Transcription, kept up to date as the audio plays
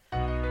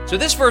So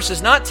this verse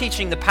is not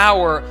teaching the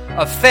power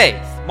of faith.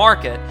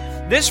 Mark it.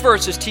 This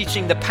verse is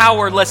teaching the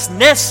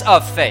powerlessness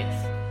of faith.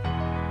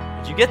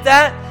 Did you get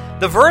that?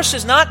 The verse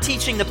is not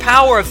teaching the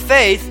power of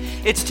faith,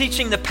 it's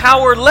teaching the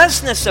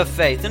powerlessness of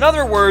faith. In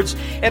other words,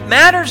 it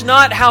matters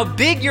not how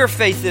big your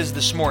faith is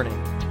this morning.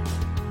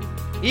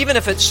 Even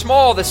if it's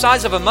small, the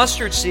size of a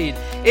mustard seed,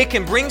 it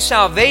can bring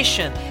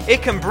salvation.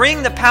 It can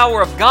bring the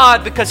power of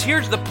God, because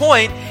here's the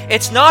point.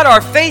 It's not our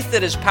faith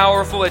that is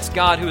powerful, it's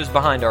God who is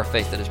behind our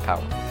faith that is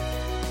powerful.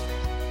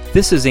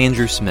 This is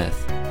Andrew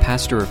Smith,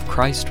 pastor of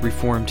Christ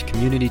Reformed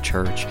Community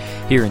Church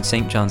here in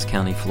St. Johns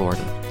County,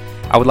 Florida.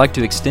 I would like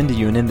to extend to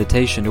you an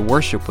invitation to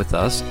worship with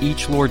us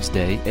each Lord's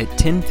Day at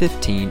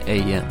 10:15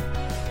 a.m.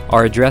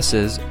 Our address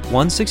is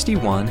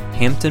 161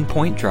 Hampton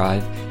Point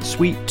Drive,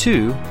 Suite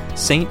 2,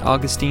 St.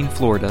 Augustine,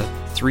 Florida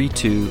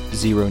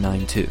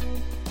 32092.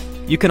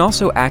 You can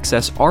also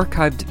access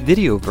archived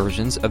video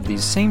versions of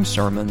these same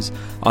sermons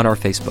on our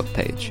Facebook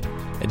page.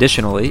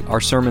 Additionally,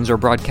 our sermons are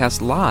broadcast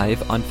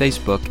live on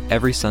Facebook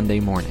every Sunday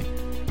morning.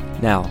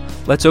 Now,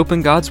 let's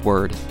open God's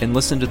Word and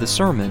listen to the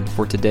sermon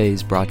for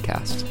today's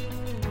broadcast.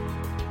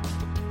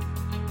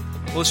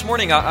 Well, this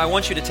morning I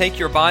want you to take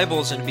your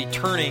Bibles and be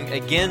turning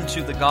again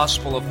to the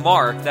Gospel of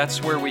Mark.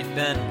 That's where we've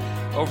been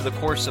over the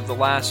course of the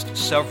last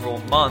several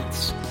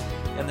months.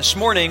 And this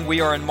morning we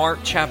are in Mark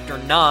chapter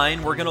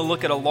 9. We're going to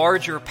look at a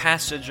larger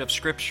passage of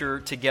Scripture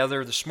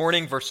together this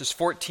morning, verses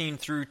 14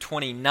 through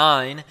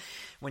 29.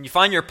 When you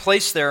find your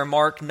place there,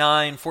 Mark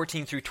 9,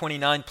 14 through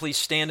 29, please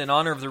stand in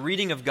honor of the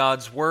reading of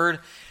God's Word.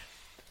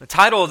 The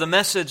title of the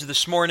message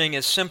this morning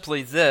is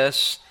simply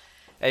this: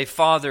 A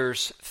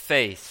Father's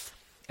Faith.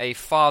 A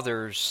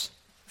Father's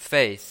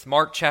Faith.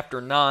 Mark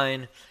chapter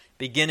 9,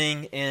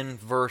 beginning in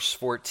verse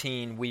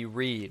 14, we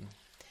read,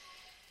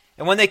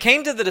 "And when they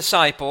came to the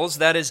disciples,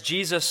 that is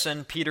Jesus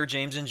and Peter,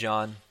 James, and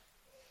John,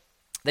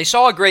 they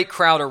saw a great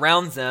crowd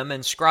around them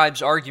and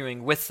scribes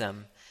arguing with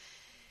them.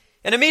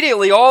 And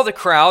immediately all the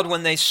crowd,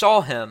 when they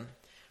saw him,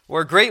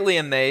 were greatly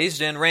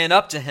amazed and ran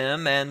up to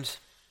him and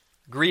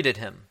greeted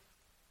him.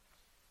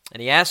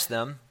 And he asked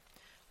them,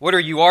 'What are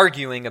you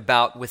arguing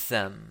about with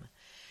them?'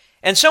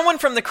 And someone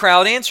from the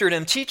crowd answered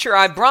him, 'Teacher,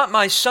 I brought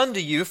my son to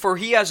you, for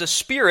he has a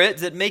spirit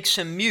that makes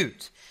him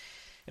mute.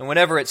 And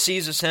whenever it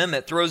seizes him,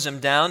 it throws him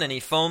down, and he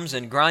foams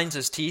and grinds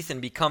his teeth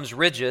and becomes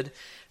rigid.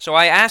 So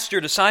I asked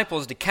your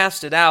disciples to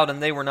cast it out,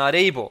 and they were not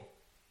able.'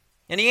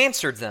 And he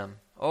answered them,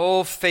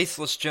 'O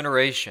faithless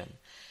generation,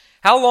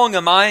 how long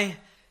am I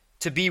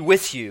to be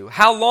with you?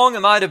 How long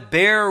am I to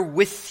bear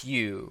with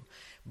you?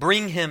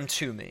 Bring him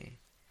to me.'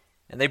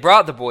 And they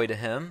brought the boy to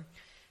him.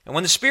 And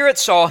when the spirit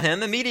saw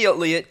him,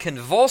 immediately it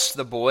convulsed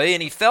the boy,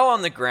 and he fell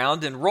on the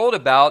ground and rolled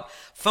about,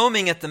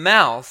 foaming at the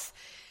mouth.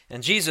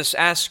 And Jesus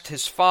asked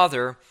his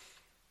father,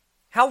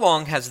 'How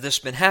long has this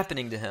been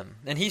happening to him?'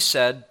 And he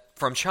said,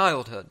 'From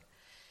childhood.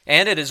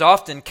 And it has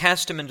often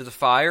cast him into the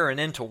fire and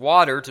into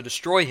water to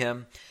destroy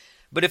him.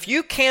 But if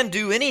you can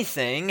do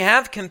anything,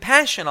 have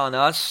compassion on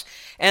us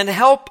and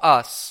help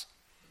us.'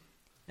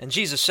 And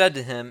Jesus said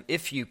to him,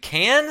 'If you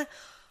can,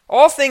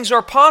 all things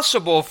are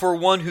possible for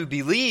one who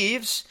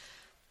believes.'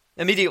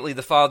 Immediately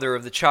the father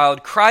of the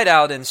child cried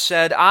out and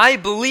said, 'I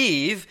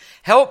believe,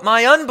 help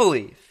my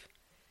unbelief.'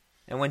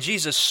 And when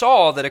Jesus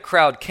saw that a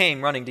crowd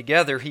came running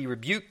together, he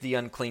rebuked the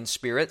unclean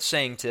spirit,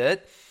 saying to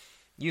it,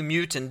 'You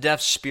mute and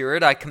deaf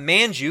spirit, I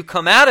command you,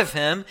 come out of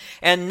him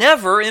and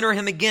never enter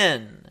him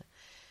again.'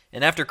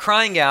 And after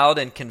crying out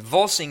and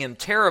convulsing him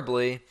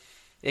terribly,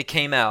 it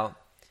came out.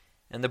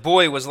 And the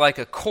boy was like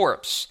a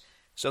corpse,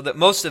 so that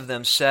most of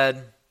them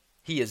said,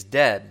 'He is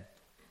dead.'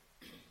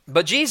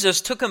 But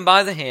Jesus took him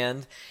by the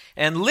hand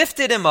and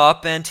lifted him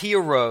up, and he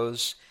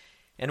arose.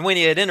 And when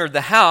he had entered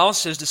the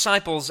house, his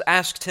disciples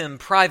asked him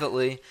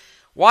privately,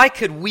 'Why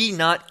could we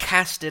not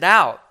cast it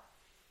out?'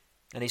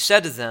 And he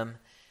said to them,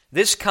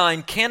 'This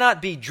kind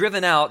cannot be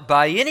driven out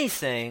by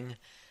anything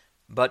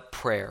but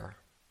prayer.'"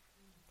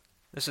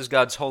 This is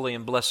God's holy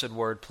and blessed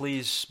word.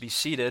 Please be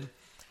seated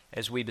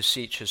as we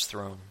beseech his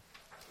throne.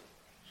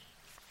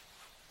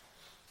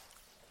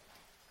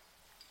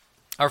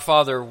 Our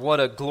Father,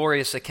 what a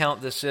glorious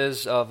account this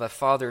is of a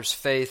father's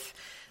faith,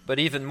 but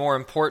even more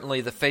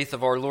importantly, the faith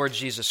of our Lord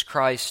Jesus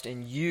Christ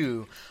in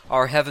you,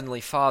 our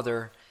heavenly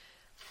Father.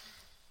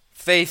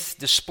 Faith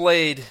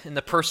displayed in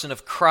the person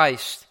of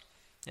Christ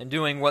and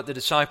doing what the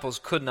disciples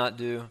could not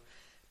do,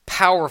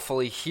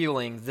 powerfully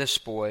healing this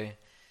boy.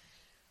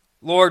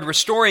 Lord,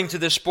 restoring to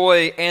this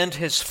boy and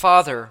his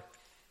father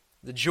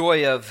the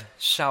joy of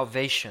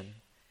salvation.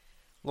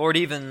 Lord,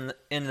 even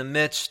in the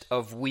midst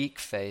of weak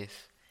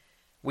faith.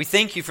 We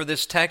thank you for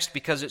this text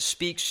because it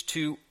speaks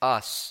to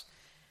us.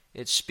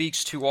 It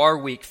speaks to our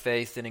weak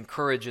faith and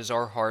encourages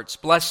our hearts.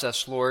 Bless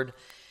us, Lord,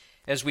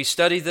 as we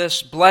study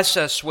this. Bless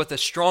us with a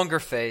stronger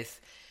faith,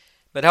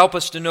 but help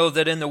us to know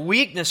that in the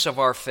weakness of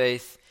our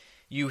faith,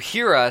 you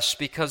hear us,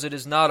 because it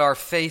is not our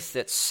faith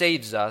that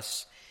saves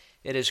us.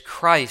 It is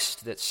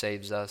Christ that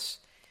saves us,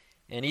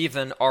 and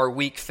even our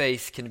weak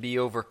faith can be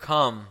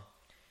overcome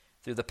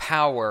through the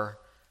power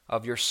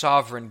of your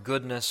sovereign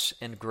goodness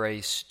and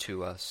grace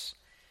to us.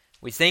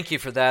 We thank you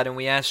for that, and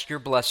we ask your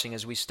blessing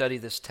as we study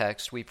this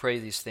text. We pray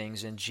these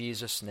things in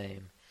Jesus'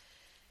 name.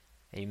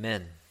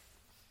 Amen.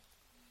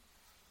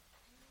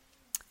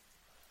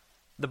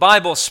 The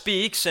Bible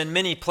speaks in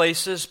many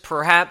places,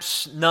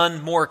 perhaps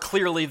none more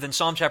clearly than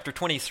Psalm chapter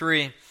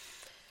 23,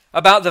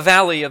 about the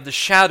valley of the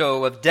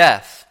shadow of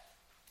death.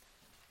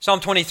 Psalm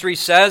 23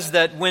 says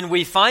that when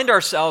we find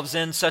ourselves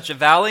in such a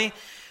valley,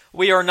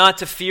 we are not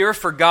to fear,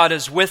 for God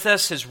is with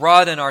us. His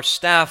rod and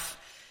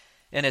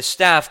His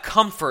staff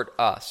comfort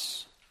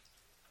us.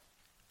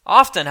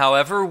 Often,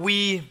 however,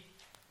 we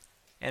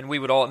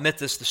would all admit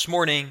this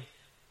morning,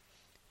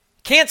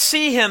 can't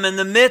see Him in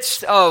the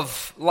midst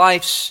of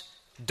life's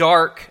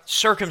dark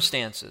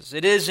circumstances.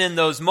 It is in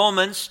those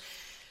moments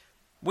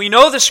we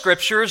know the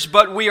Scriptures,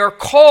 but we are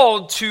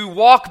called to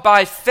walk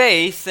by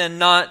faith and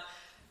not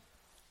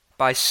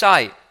by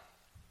sight.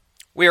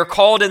 We are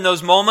called in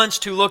those moments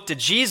to look to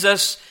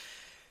Jesus,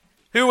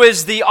 who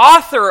is the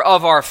author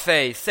of our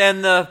faith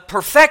and the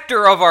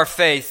perfecter of our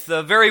faith,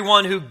 the very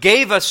one who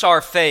gave us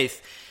our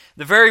faith,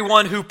 the very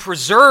one who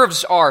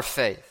preserves our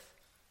faith.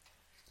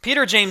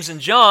 Peter, James, and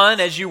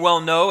John, as you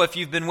well know if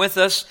you've been with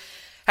us,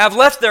 have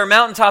left their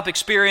mountaintop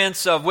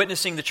experience of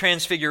witnessing the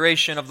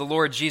transfiguration of the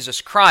Lord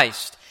Jesus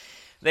Christ.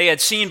 They had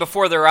seen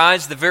before their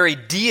eyes the very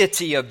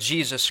deity of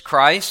Jesus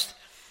Christ,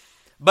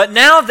 but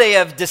now they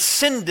have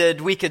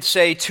descended, we could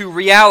say, to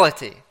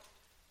reality.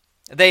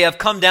 They have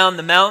come down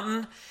the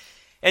mountain,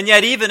 and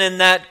yet even in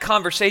that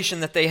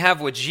conversation that they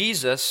have with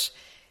Jesus,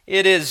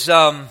 it is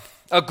a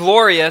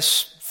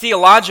glorious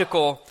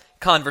theological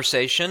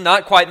conversation,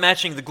 not quite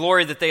matching the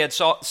glory that they had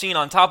seen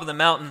on top of the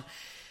mountain,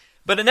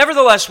 but it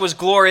nevertheless was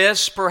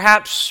glorious.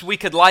 Perhaps we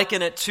could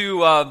liken it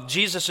to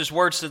Jesus'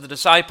 words to the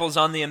disciples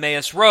on the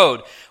Emmaus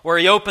Road, where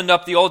He opened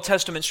up the Old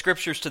Testament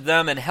Scriptures to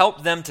them and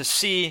helped them to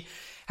see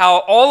how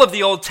all of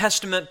the Old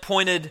Testament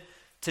pointed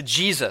to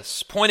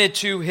Jesus, pointed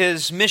to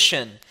His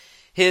mission,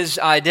 His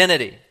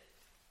identity.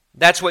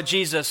 That's what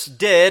Jesus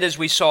did, as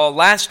we saw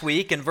last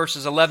week in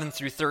verses 11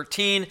 through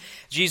 13.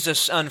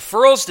 Jesus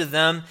unfurls to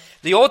them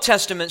the Old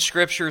Testament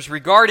Scriptures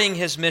regarding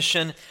His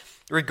mission,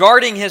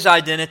 regarding His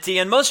identity,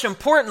 and most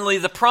importantly,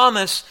 the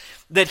promise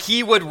that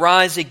He would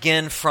rise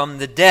again from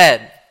the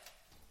dead.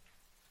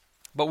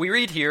 But we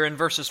read here in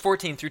verses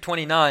 14 through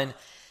 29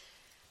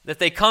 that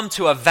they come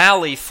to a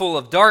valley full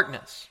of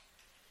darkness.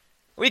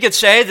 We could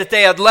say that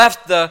they had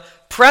left the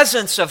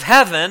presence of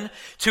heaven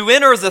to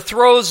enter the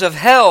throes of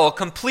hell,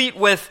 complete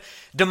with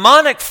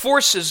demonic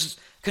forces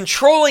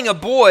controlling a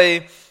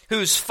boy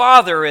whose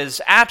father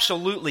is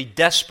absolutely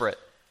desperate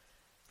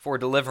for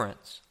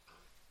deliverance.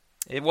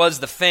 It was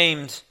the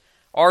famed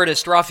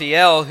artist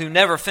Raphael who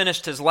never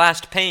finished his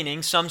last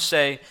painting. Some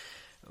say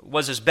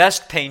was his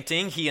best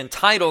painting. He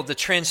entitled The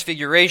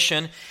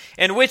Transfiguration,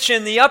 in which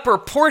in the upper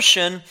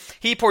portion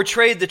he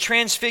portrayed the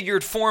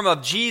transfigured form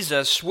of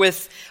Jesus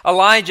with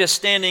Elijah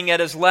standing at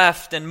his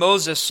left and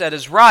Moses at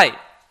his right.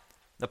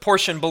 The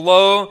portion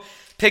below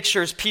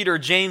pictures Peter,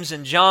 James,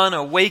 and John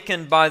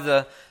awakened by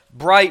the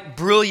bright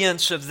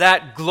brilliance of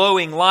that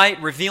glowing light,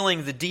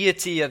 revealing the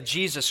deity of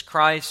Jesus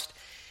Christ.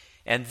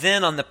 And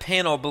then on the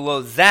panel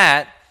below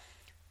that,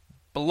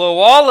 below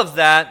all of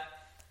that,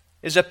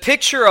 is a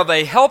picture of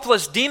a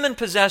helpless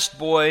demon-possessed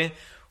boy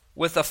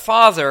with a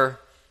father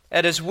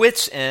at his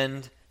wit's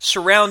end,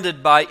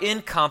 surrounded by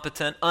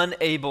incompetent,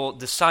 unable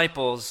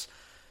disciples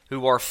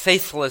who are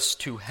faithless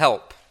to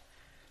help.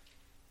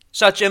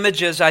 Such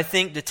images, I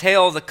think,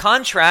 detail the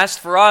contrast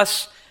for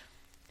us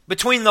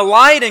between the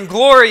light and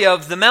glory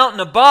of the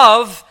mountain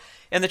above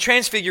and the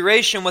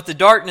transfiguration with the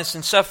darkness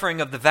and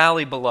suffering of the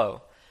valley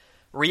below.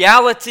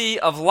 Reality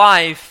of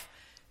life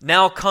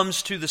now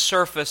comes to the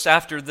surface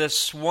after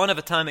this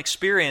one-of-a-time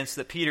experience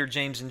that Peter,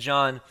 James, and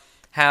John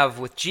have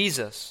with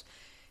Jesus.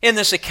 In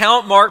this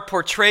account, Mark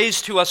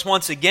portrays to us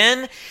once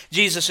again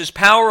Jesus'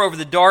 power over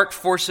the dark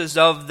forces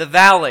of the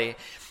valley.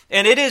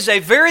 And it is a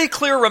very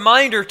clear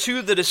reminder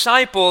to the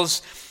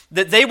disciples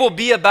that they will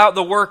be about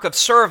the work of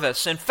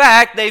service. In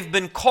fact, they've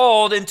been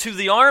called into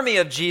the army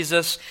of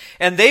Jesus,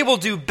 and they will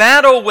do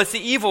battle with the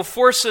evil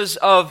forces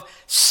of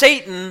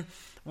Satan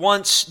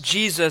once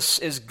Jesus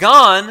is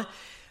gone.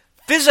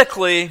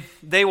 Physically,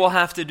 they will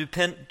have to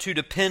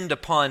depend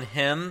upon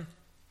Him.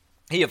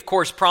 He, of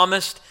course,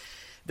 promised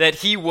that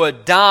He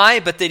would die,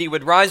 but that He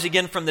would rise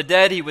again from the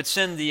dead. He would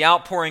send the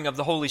outpouring of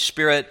the Holy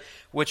Spirit,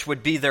 which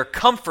would be their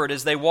comfort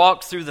as they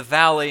walked through the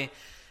valley,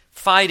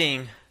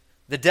 fighting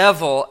the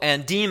devil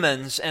and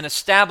demons and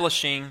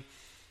establishing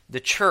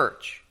the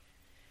church.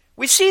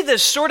 We see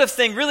this sort of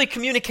thing really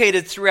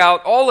communicated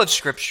throughout all of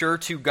Scripture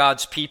to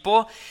God's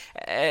people.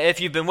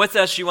 If you've been with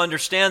us, you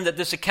understand that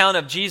this account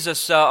of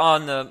Jesus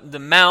on the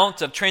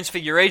Mount of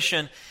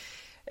Transfiguration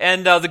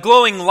and the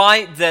glowing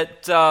light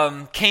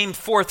that came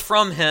forth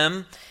from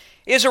Him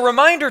is a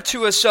reminder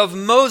to us of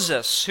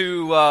Moses,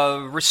 who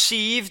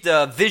received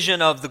a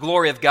vision of the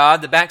glory of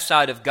God, the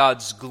backside of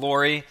God's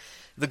glory,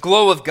 the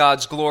glow of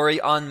God's glory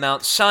on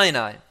Mount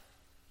Sinai.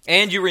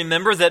 And you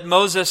remember that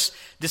Moses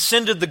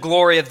descended the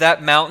glory of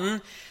that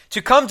mountain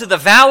to come to the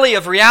valley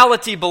of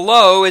reality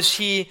below as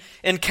he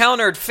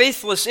encountered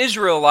faithless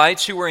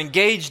Israelites who were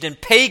engaged in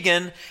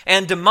pagan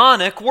and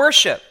demonic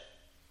worship.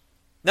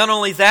 Not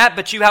only that,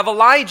 but you have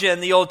Elijah in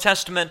the Old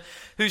Testament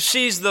who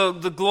sees the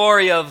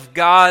glory of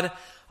God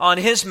on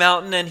his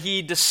mountain, and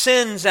he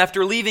descends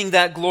after leaving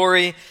that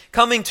glory,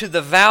 coming to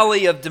the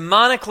valley of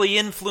demonically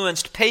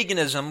influenced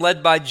paganism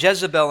led by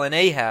Jezebel and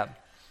Ahab.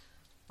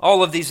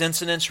 All of these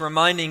incidents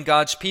reminding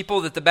God's people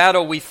that the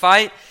battle we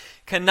fight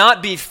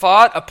cannot be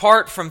fought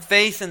apart from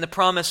faith in the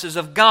promises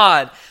of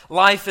God.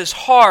 Life is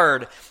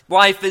hard.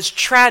 Life is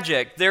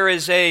tragic. There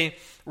is a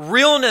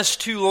realness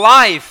to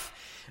life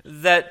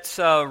that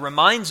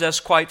reminds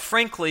us, quite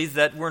frankly,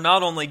 that we're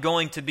not only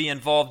going to be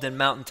involved in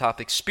mountaintop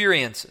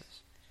experiences.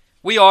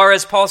 We are,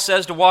 as Paul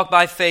says, to walk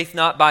by faith,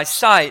 not by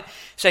sight,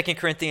 2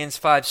 Corinthians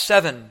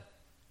 5:7.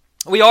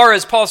 We are,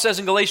 as Paul says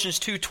in Galatians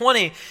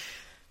 2:20,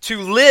 to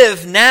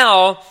live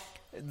now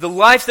the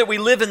life that we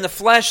live in the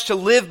flesh, to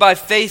live by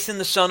faith in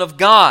the Son of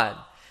God.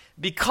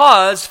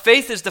 Because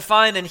faith is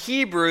defined in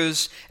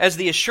Hebrews as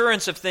the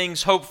assurance of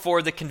things hoped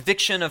for, the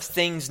conviction of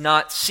things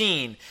not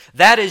seen.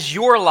 That is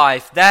your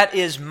life. That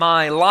is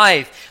my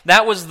life.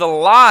 That was the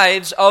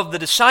lives of the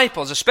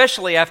disciples,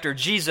 especially after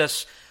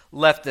Jesus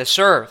left this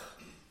earth.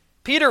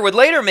 Peter would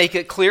later make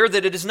it clear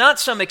that it is not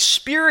some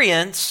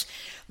experience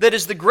that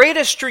is the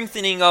greatest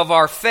strengthening of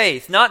our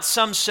faith, not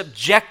some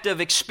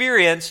subjective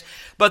experience,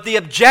 but the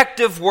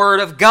objective Word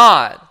of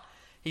God.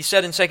 He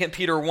said in 2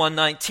 Peter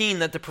 1:19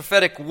 that the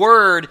prophetic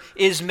word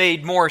is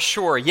made more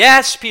sure.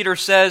 Yes, Peter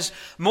says,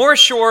 more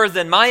sure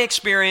than my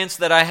experience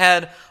that I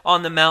had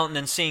on the mountain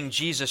and seeing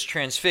Jesus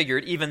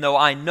transfigured, even though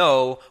I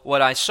know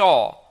what I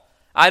saw.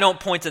 I don't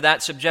point to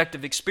that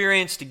subjective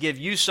experience to give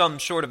you some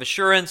sort of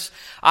assurance.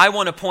 I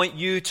want to point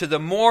you to the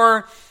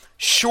more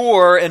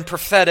sure and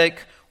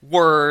prophetic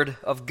Word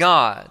of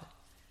God.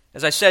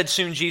 As I said,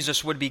 soon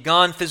Jesus would be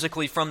gone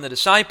physically from the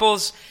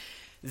disciples.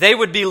 They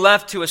would be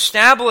left to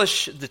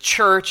establish the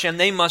church, and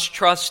they must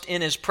trust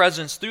in His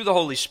presence through the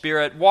Holy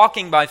Spirit,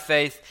 walking by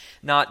faith,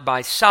 not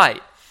by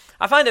sight.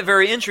 I find it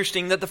very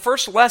interesting that the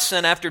first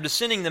lesson after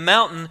descending the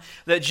mountain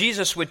that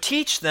Jesus would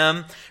teach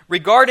them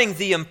regarding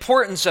the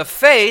importance of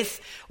faith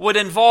would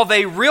involve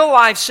a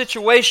real-life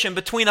situation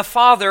between a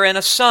father and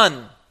a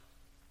son.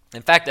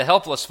 In fact, a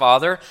helpless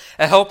father,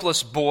 a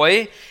helpless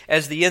boy,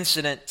 as the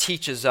incident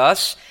teaches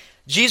us.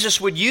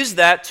 Jesus would use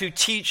that to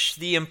teach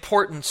the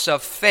importance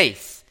of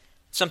faith.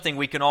 Something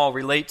we can all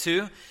relate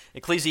to.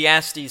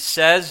 Ecclesiastes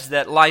says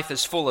that life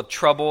is full of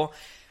trouble.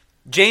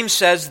 James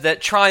says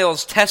that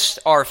trials test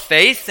our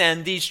faith,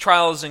 and these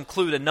trials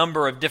include a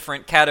number of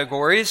different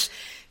categories.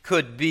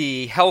 Could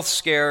be health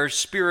scares,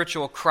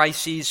 spiritual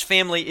crises,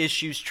 family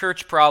issues,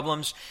 church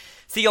problems,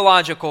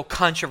 theological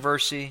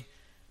controversy.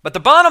 But the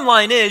bottom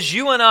line is,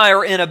 you and I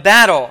are in a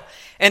battle,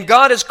 and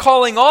God is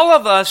calling all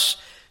of us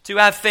to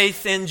have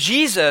faith in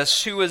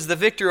Jesus, who is the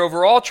victor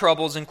over all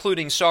troubles,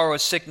 including sorrow,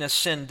 sickness,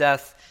 sin,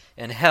 death,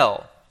 and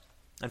hell.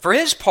 And for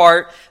his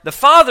part, the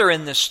father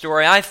in this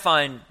story I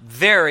find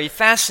very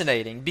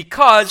fascinating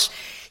because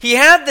he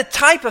had the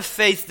type of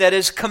faith that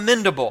is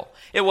commendable.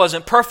 It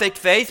wasn't perfect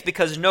faith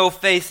because no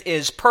faith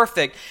is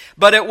perfect,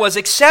 but it was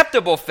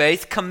acceptable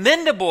faith,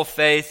 commendable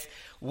faith,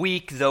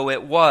 weak though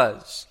it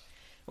was.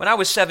 When I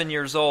was 7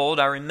 years old,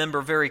 I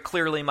remember very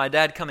clearly my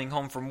dad coming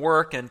home from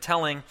work and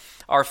telling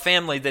our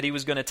family that he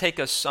was going to take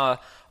us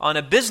on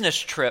a business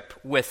trip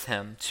with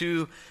him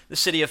to the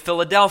city of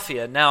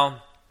Philadelphia.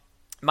 Now,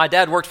 my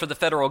dad worked for the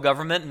federal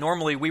government.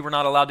 Normally, we were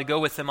not allowed to go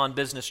with him on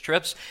business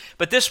trips.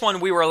 But this one,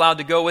 we were allowed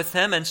to go with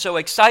him. And so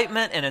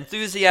excitement and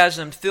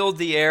enthusiasm filled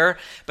the air.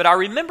 But I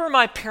remember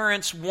my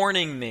parents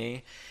warning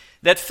me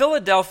that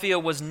Philadelphia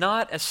was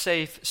not a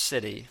safe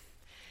city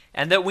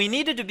and that we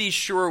needed to be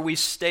sure we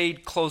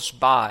stayed close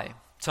by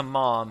to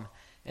Mom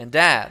and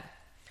Dad.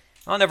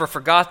 I never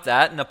forgot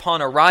that, and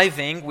upon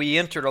arriving, we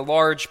entered a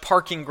large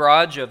parking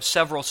garage of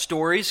several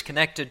stories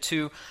connected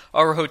to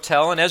our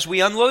hotel, and as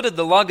we unloaded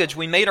the luggage,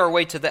 we made our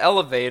way to the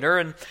elevator,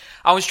 and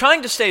I was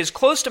trying to stay as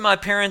close to my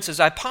parents as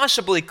I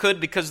possibly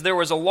could because there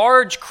was a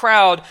large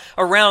crowd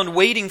around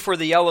waiting for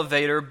the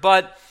elevator,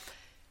 but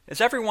as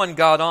everyone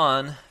got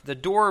on, the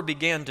door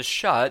began to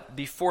shut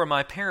before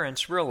my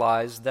parents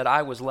realized that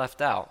I was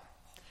left out.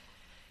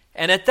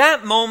 And at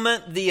that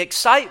moment, the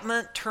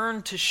excitement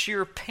turned to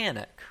sheer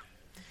panic.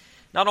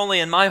 Not only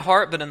in my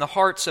heart, but in the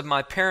hearts of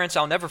my parents.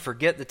 I'll never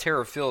forget the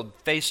terror-filled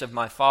face of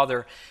my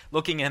father,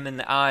 looking him in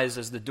the eyes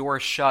as the door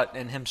shut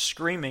and him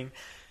screaming,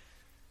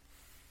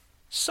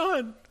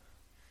 "Son!"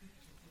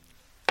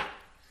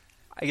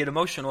 I get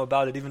emotional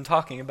about it, even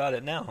talking about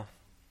it now.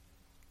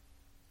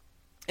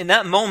 In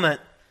that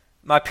moment,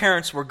 my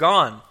parents were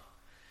gone.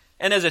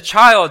 And as a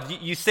child,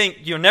 you think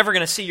you're never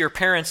going to see your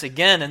parents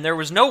again, and there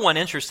was no one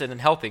interested in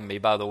helping me,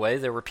 by the way.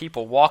 There were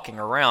people walking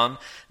around,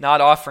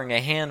 not offering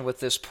a hand with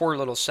this poor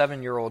little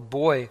 7-year-old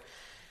boy.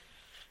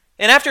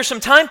 And after some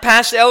time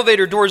passed, the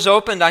elevator doors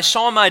opened. I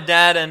saw my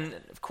dad, and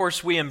of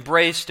course we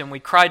embraced, and we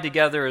cried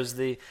together as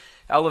the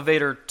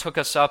elevator took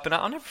us up. And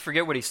I'll never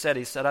forget what he said.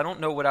 He said, "I don't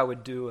know what I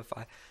would do if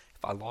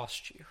I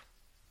lost you."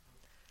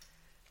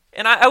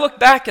 And I look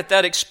back at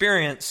that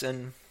experience,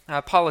 and I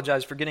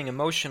apologize for getting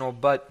emotional,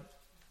 but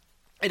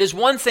it is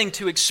one thing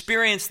to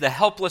experience the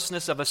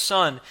helplessness of a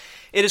son.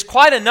 It is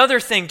quite another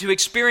thing to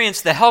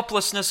experience the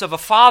helplessness of a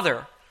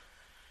father.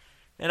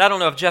 And I don't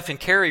know if Jeff and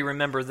Carrie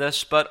remember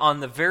this, but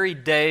on the very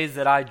day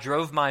that I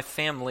drove my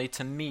family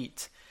to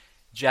meet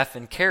Jeff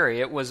and Carrie,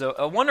 it was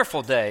a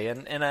wonderful day.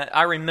 And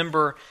I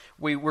remember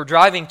we were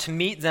driving to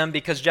meet them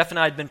because Jeff and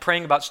I had been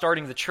praying about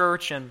starting the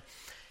church, and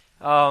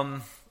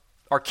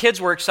our kids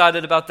were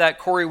excited about that.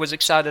 Corey was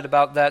excited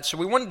about that. So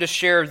we wanted to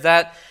share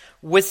that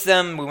with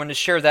them. We wanted to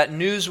share that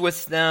news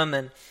with them.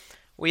 And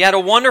we had a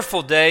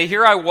wonderful day.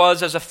 Here I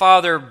was as a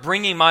father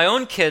bringing my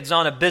own kids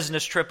on a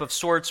business trip of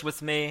sorts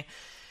with me.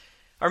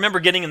 I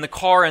remember getting in the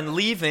car and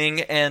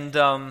leaving,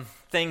 and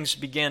things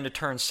began to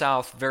turn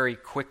south very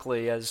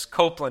quickly as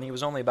Copeland, he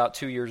was only about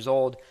 2 years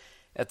old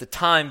at the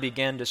time,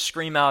 began to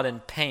scream out in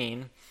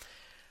pain.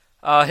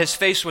 His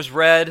face was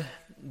red,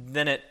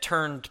 then it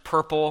turned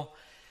purple.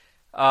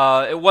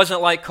 It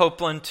wasn't like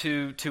Copeland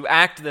to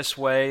act this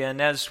way,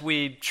 and as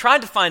we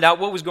tried to find out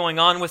what was going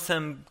on with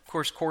him, of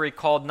course, Corey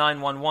called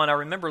 911. I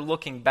remember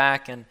looking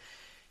back and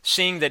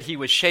seeing that he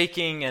was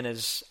shaking and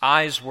his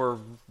eyes were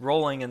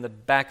rolling in the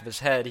back of his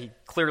head. He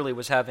clearly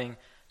was having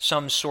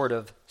some sort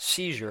of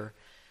seizure.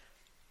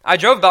 I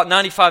drove about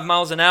 95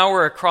 miles an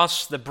hour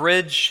across the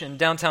bridge in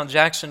downtown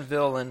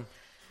Jacksonville, and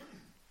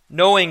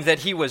knowing that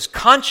he was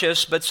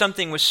conscious but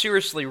something was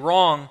seriously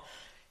wrong,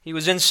 he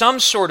was in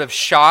some sort of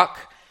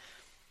shock.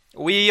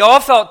 We all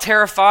felt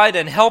terrified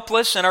and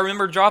helpless, and I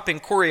remember dropping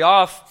Corey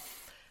off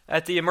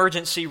at the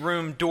emergency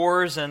room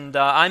doors, and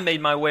I made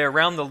my way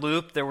around the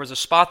loop. There was a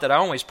spot that I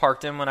always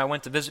parked in when I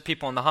went to visit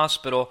people in the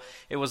hospital.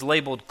 It was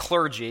labeled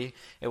clergy.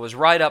 It was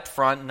right up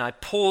front, and I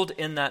pulled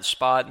in that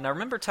spot, and I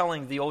remember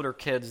telling the older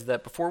kids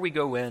that before we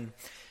go in,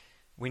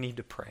 we need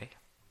to pray.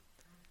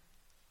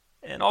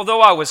 And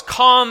although I was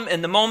calm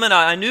in the moment,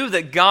 I knew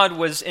that God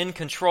was in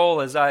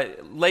control. As I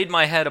laid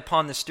my head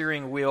upon the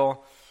steering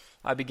wheel,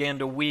 I began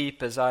to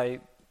weep as I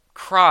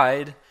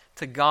cried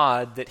to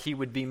God that He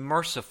would be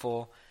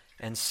merciful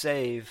and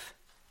save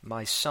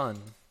my son.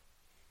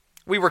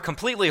 We were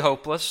completely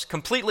hopeless,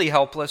 completely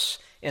helpless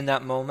in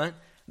that moment.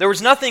 There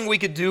was nothing we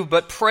could do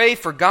but pray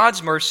for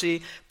God's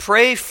mercy,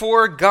 pray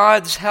for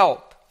God's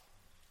help.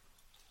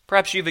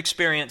 Perhaps you've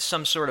experienced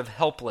some sort of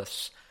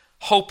hopeless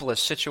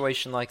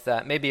situation like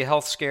that. Maybe a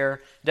health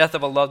scare, death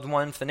of a loved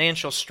one,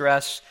 financial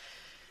stress,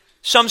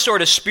 some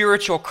sort of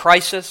spiritual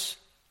crisis.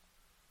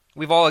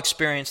 We've all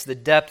experienced the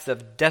depth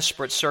of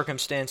desperate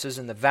circumstances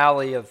in the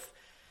valley of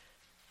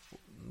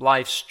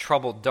life's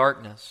troubled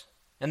darkness.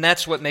 And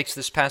that's what makes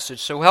this passage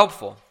so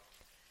helpful.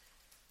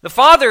 The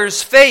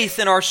father's faith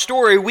in our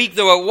story, weak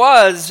though it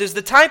was, is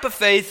the type of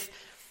faith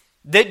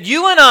that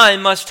you and I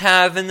must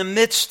have in the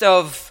midst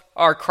of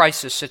our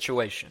crisis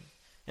situation.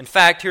 In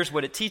fact, here's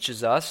what it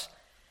teaches us.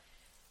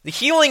 The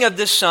healing of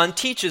this son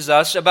teaches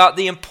us about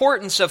the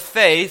importance of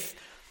faith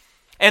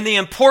and the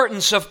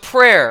importance of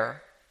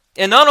prayer.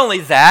 And not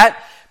only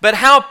that, but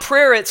how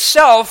prayer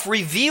itself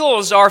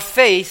reveals our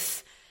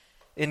faith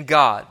in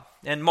God.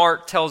 And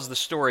Mark tells the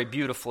story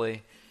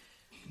beautifully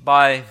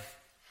by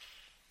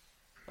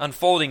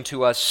unfolding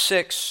to us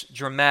 6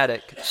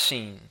 dramatic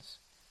scenes.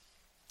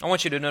 I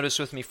want you to notice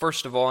with me,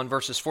 first of all, in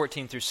verses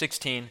 14 through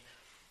 16,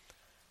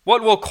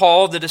 what we'll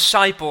call the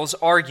disciples'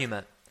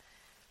 argument.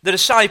 The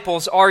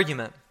disciples'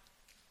 argument.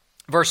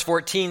 Verse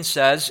 14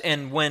 says,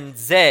 "And when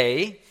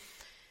they,"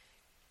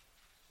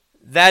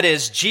 that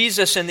is,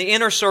 Jesus and the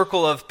inner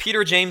circle of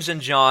Peter, James,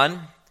 and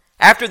John,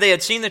 after they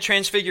had seen the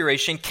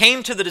transfiguration,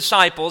 came to the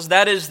disciples,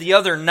 that is, the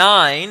other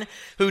 9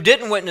 who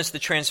didn't witness the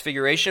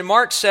transfiguration.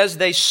 Mark says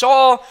they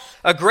saw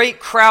a great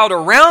crowd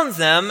around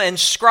them and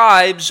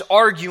scribes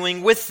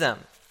arguing with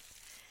them.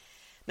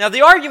 Now,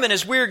 the argument,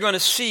 as we're going to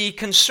see,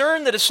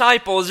 concerned the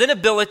disciples'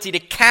 inability to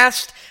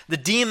cast the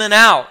demon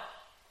out.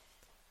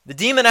 The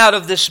demon out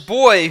of this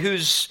boy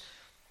whose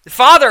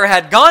father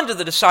had gone to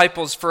the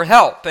disciples for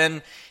help,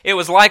 and it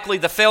was likely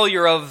the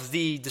failure of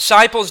the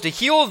disciples to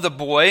heal the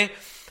boy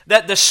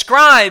that the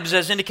scribes,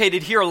 as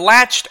indicated here,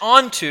 latched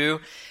onto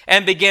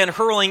and began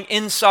hurling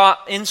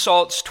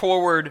insults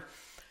toward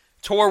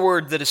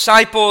the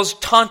disciples,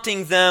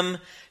 taunting them,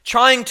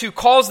 trying to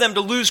cause them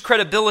to lose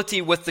credibility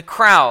with the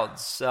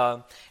crowds.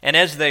 And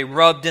as they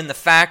rubbed in the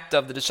fact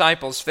of the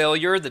disciples'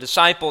 failure, the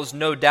disciples,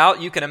 no doubt,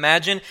 you can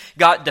imagine,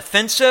 got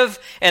defensive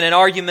and an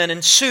argument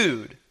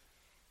ensued.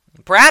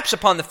 Perhaps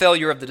upon the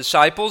failure of the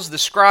disciples, the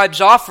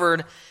scribes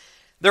offered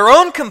their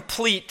own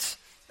complete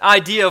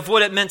idea of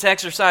what it meant to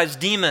exorcise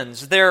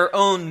demons, their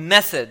own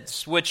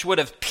methods, which would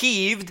have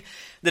peeved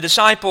the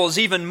disciples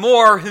even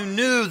more, who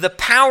knew the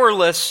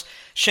powerless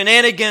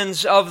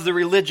shenanigans of the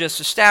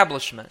religious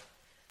establishment.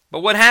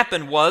 But what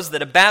happened was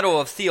that a battle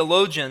of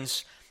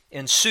theologians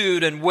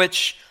ensued in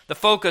which the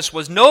focus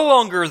was no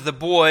longer the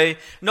boy,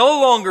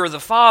 no longer the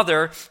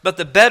father, but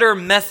the better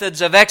methods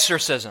of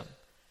exorcism.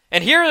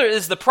 And here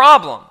is the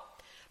problem.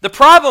 The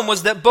problem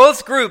was that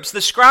both groups, the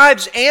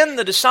scribes and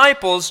the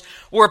disciples,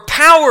 were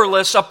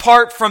powerless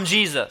apart from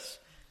Jesus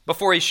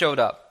before he showed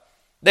up.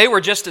 They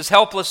were just as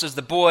helpless as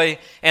the boy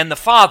and the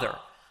father,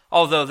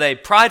 although they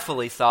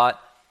pridefully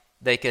thought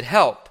they could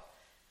help.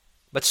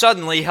 But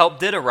suddenly help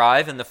did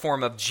arrive in the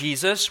form of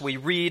Jesus. We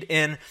read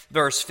in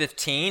verse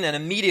 15, and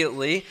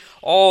immediately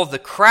all the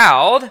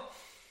crowd,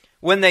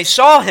 when they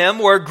saw him,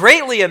 were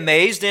greatly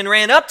amazed and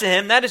ran up to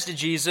him, that is to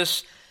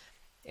Jesus,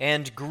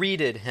 and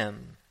greeted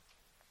him.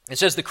 It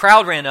says the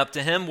crowd ran up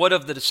to him. What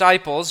of the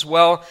disciples?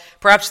 Well,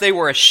 perhaps they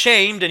were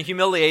ashamed and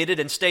humiliated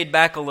and stayed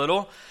back a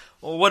little.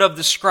 Well, what of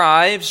the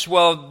scribes?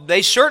 Well,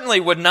 they certainly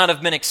would not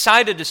have been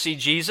excited to see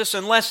Jesus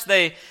unless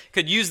they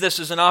could use this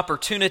as an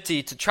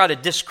opportunity to try to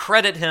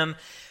discredit him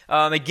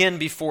again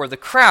before the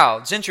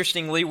crowds.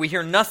 Interestingly, we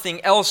hear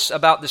nothing else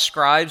about the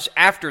scribes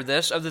after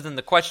this other than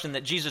the question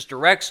that Jesus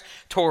directs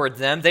toward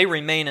them. They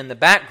remain in the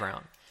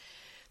background.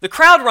 The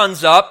crowd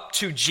runs up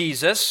to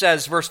Jesus,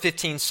 as verse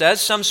 15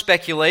 says. Some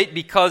speculate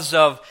because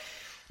of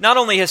not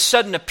only his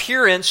sudden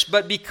appearance,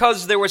 but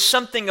because there was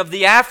something of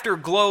the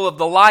afterglow of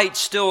the light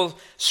still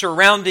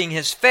surrounding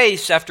his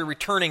face after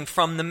returning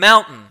from the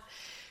mountain.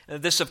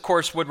 This, of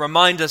course, would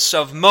remind us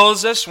of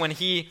Moses when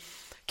he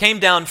came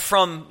down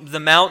from the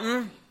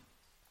mountain,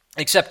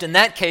 except in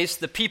that case,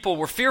 the people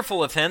were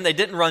fearful of him. They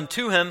didn't run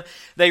to him.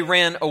 They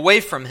ran away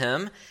from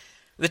him.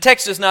 The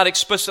text does not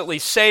explicitly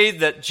say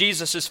that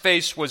Jesus'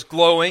 face was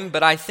glowing,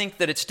 but I think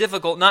that it's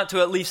difficult not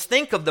to at least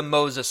think of the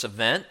Moses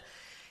event.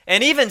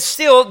 And even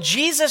still,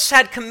 Jesus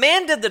had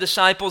commanded the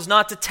disciples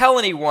not to tell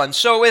anyone.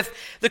 So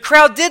if the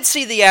crowd did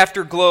see the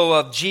afterglow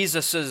of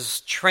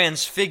Jesus'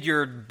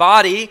 transfigured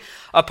body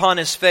upon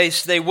his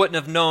face, they wouldn't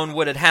have known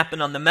what had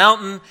happened on the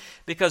mountain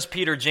because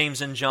Peter, James,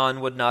 and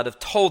John would not have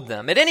told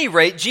them. At any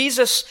rate,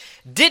 Jesus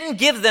didn't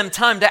give them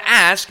time to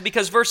ask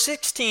because verse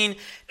 16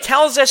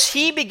 tells us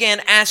he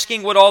began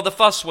asking what all the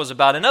fuss was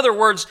about. In other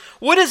words,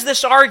 what is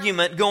this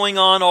argument going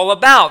on all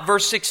about?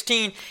 Verse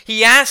 16,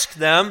 he asked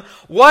them,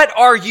 "What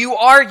are you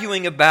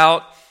arguing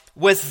about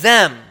with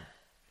them?"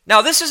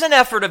 Now, this is an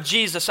effort of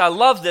Jesus, I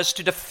love this,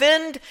 to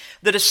defend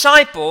the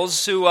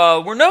disciples who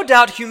were no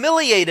doubt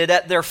humiliated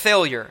at their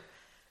failure.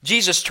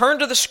 Jesus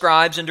turned to the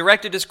scribes and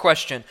directed his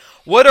question,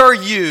 "What are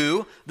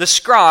you, the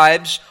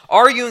scribes,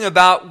 arguing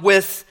about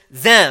with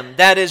them?"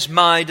 That is,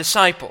 my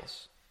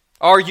disciples.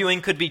 Arguing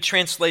could be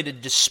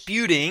translated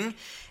disputing,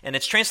 and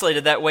it's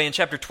translated that way in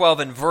chapter 12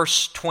 and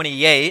verse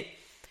 28.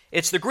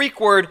 It's the Greek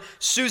word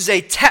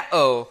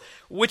suzeteo,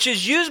 which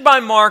is used by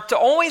Mark to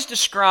always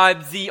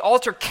describe the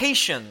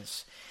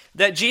altercations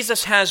that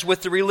Jesus has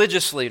with the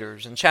religious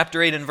leaders. In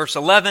chapter 8 and verse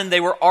 11, they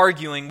were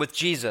arguing with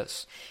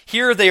Jesus.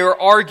 Here they are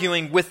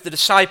arguing with the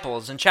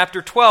disciples. In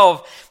chapter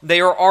 12,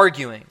 they are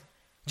arguing.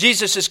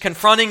 Jesus is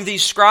confronting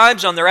these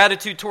scribes on their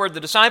attitude toward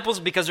the disciples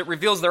because it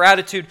reveals their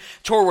attitude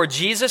toward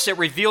Jesus. It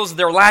reveals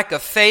their lack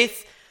of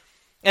faith.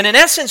 And in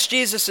essence,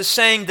 Jesus is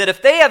saying that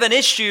if they have an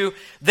issue,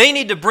 they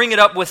need to bring it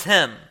up with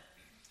him.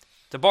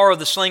 To borrow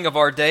the slang of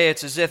our day,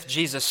 it's as if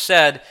Jesus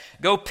said,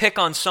 "Go pick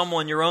on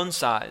someone your own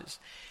size.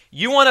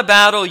 You want a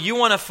battle, you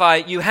want a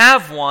fight, you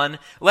have one,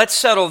 let's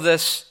settle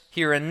this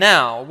here and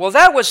now." Well,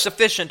 that was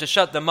sufficient to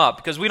shut them up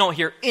because we don't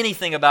hear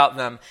anything about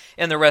them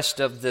in the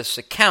rest of this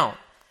account.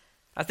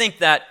 I think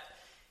that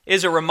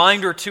is a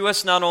reminder to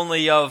us not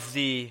only of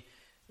the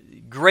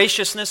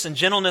graciousness and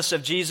gentleness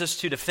of Jesus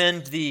to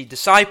defend the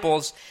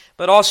disciples,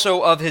 but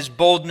also of his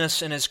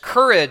boldness and his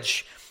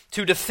courage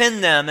to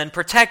defend them and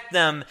protect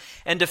them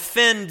and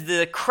defend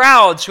the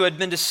crowds who had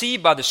been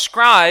deceived by the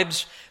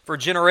scribes for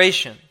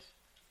generations.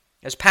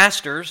 As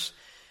pastors,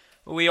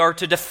 we are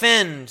to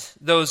defend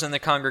those in the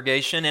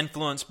congregation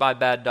influenced by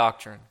bad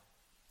doctrine.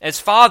 As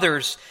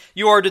fathers,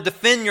 you are to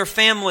defend your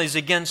families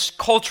against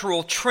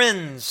cultural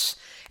trends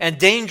and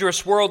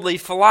dangerous worldly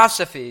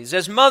philosophies.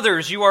 As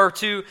mothers, you are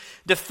to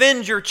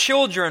defend your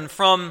children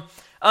from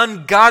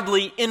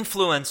ungodly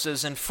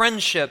influences and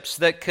friendships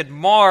that could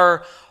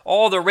mar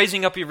all the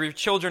raising up of your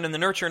children and the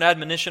nurture and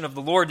admonition of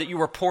the Lord that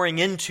you are pouring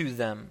into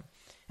them.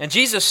 And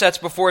Jesus sets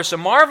before us a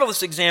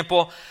marvelous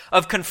example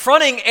of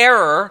confronting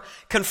error,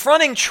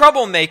 confronting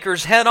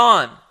troublemakers head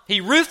on.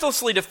 He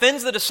ruthlessly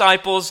defends the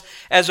disciples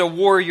as a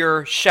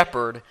warrior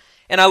shepherd.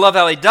 And I love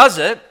how he does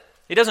it.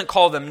 He doesn't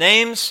call them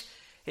names.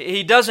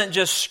 He doesn't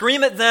just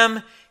scream at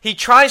them. He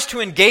tries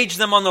to engage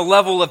them on the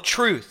level of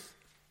truth.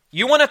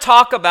 You want to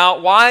talk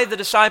about why the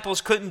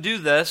disciples couldn't do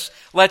this?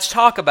 Let's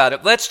talk about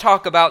it. Let's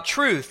talk about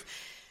truth.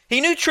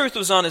 He knew truth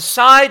was on his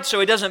side,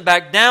 so he doesn't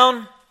back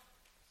down.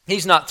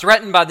 He's not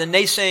threatened by the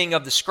naysaying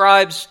of the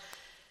scribes.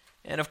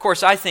 And of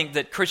course, I think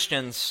that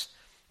Christians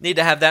need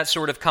to have that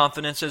sort of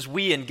confidence as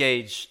we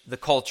engage the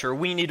culture.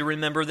 We need to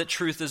remember that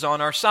truth is on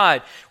our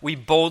side. We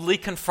boldly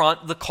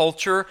confront the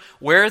culture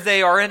where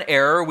they are in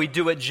error. We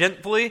do it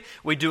gently,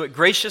 we do it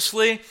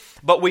graciously,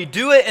 but we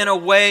do it in a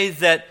way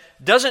that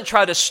doesn't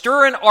try to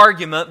stir an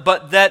argument,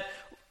 but that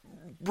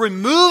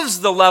removes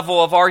the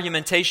level of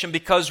argumentation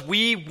because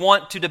we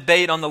want to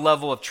debate on the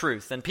level of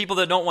truth. And people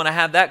that don't want to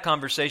have that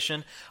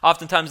conversation,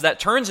 oftentimes that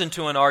turns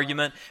into an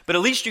argument, but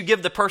at least you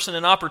give the person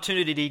an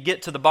opportunity to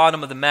get to the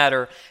bottom of the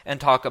matter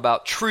and talk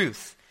about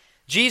truth.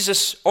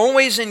 Jesus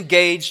always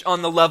engaged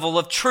on the level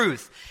of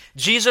truth.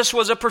 Jesus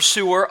was a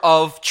pursuer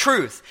of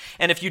truth.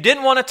 And if you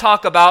didn't want to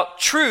talk about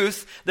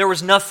truth, there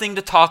was nothing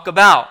to talk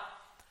about.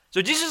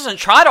 So Jesus doesn't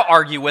try to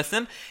argue with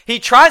them. He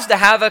tries to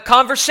have a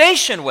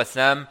conversation with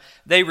them.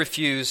 They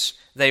refuse.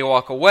 They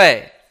walk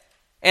away.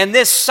 And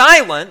this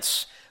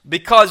silence,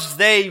 because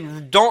they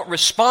don't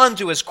respond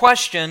to his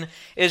question,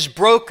 is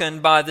broken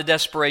by the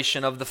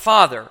desperation of the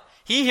Father.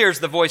 He hears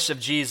the voice of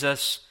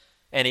Jesus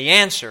and he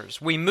answers.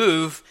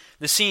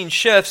 The scene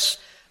shifts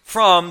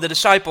from the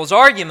disciples'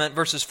 argument,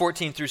 verses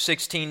 14 through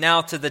 16,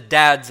 now to the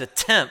dad's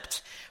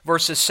attempt,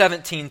 verses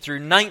 17 through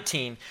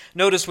 19.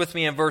 Notice with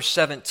me in verse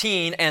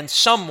 17, and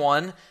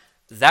someone,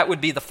 that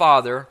would be the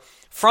Father,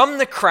 from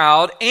the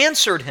crowd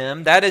answered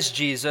him, that is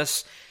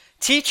Jesus,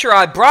 "Teacher,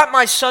 I brought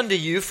my son to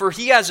you, for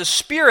he has a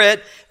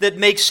spirit that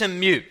makes him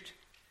mute."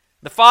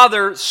 The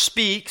Father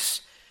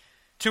speaks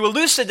to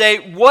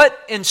elucidate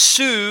what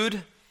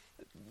ensued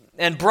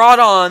and brought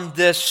on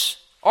this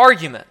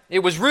argument. It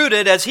was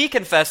rooted, as he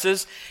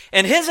confesses,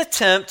 in his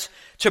attempt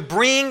to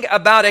bring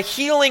about a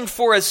healing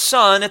for his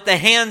son at the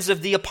hands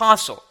of the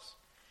apostles.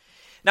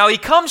 Now he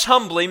comes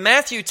humbly.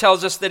 Matthew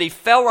tells us that he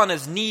fell on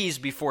his knees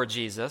before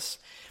Jesus.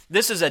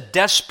 This is a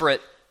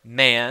desperate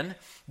man.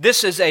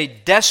 This is a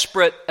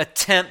desperate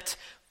attempt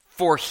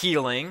for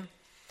healing.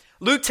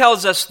 Luke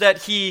tells us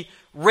that he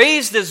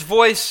raised his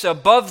voice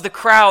above the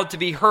crowd to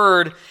be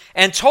heard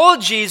and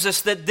told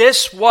Jesus that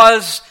this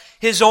was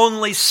his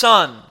only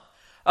son,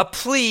 a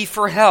plea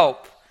for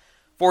help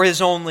for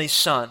his only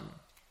son.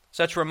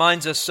 Such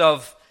reminds us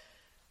of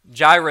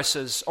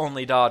Jairus'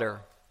 only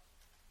daughter,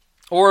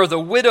 or the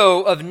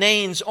widow of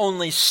Nain's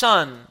only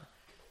son,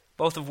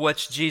 both of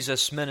which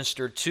Jesus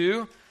ministered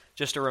to.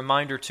 Just a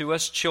reminder to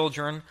us,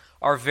 children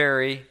are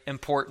very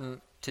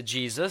important to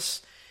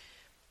Jesus.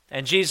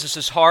 And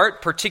Jesus'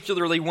 heart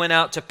particularly went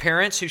out to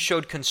parents who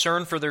showed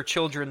concern for their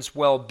children's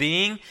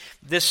well-being.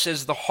 This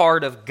is the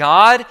heart of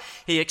God.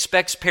 He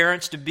expects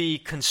parents to be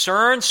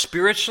concerned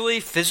spiritually,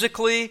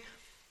 physically,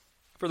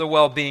 for the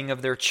well-being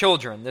of their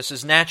children. This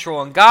is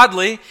natural and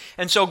godly,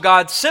 and so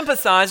God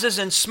sympathizes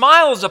and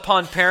smiles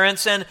upon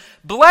parents and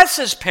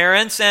blesses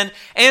parents and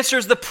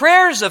answers the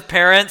prayers of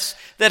parents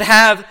that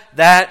have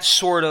that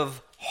sort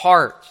of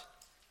heart.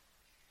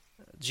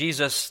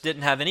 Jesus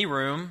didn't have any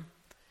room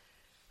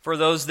for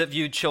those that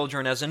viewed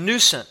children as a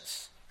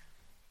nuisance,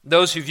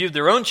 those who viewed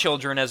their own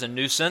children as a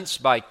nuisance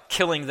by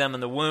killing them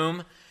in the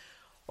womb,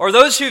 or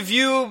those who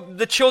view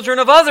the children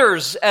of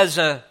others as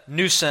a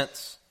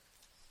nuisance,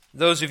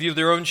 those who view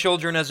their own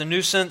children as a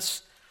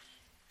nuisance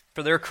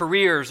for their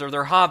careers or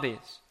their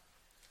hobbies.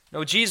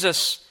 No,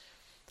 Jesus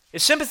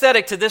is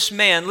sympathetic to this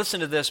man,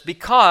 listen to this,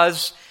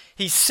 because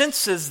he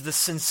senses the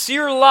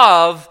sincere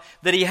love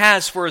that he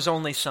has for his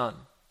only son.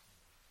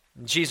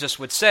 And Jesus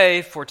would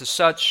say, "For to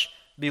such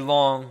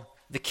belong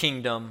the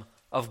kingdom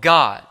of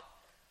God."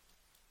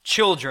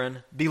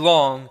 Children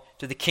belong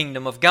to the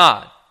kingdom of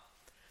God.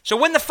 So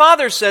when the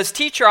Father says,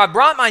 "Teacher, I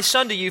brought my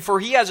son to you, for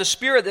he has a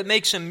spirit that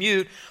makes him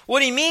mute,"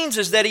 what he means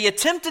is that he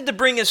attempted to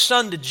bring his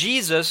son to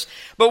Jesus,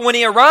 but when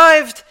he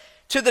arrived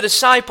to the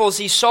disciples,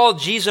 he saw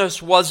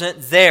Jesus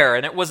wasn't there.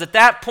 And it was at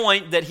that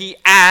point that he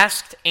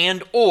asked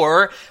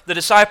or the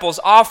disciples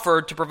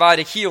offered to provide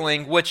a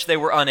healing, which they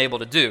were unable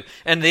to do.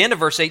 And the end of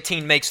verse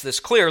 18 makes this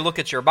clear. Look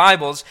at your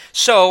Bibles.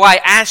 "So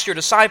I asked your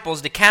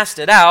disciples to cast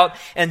it out,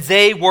 and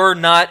they were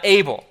not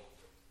able."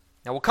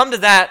 Now we'll come to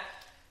that,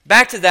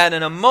 back to that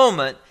in a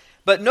moment.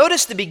 But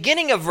notice the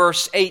beginning of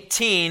verse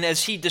 18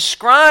 as he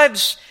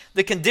describes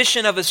the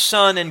condition of his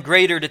son in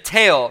greater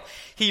detail.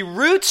 He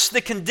roots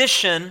the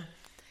condition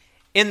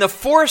in the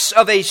force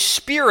of a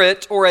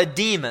spirit or a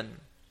demon.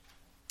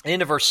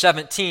 Into verse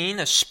 17,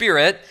 a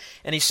spirit,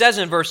 and he says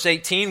in verse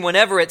 18,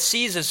 "Whenever it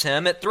seizes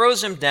him, it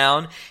throws him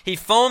down. He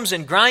foams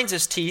and grinds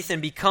his teeth and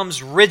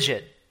becomes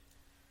rigid."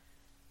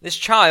 This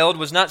child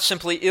was not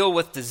simply ill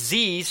with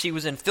disease, he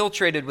was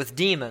infiltrated with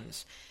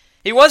demons.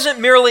 He wasn't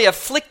merely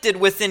afflicted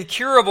with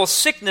incurable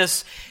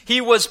sickness,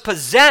 he was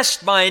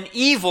possessed by an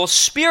evil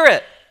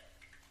spirit.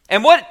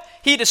 And what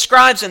he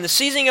describes in the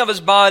seizing of his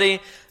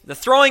body, the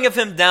throwing of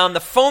him down, the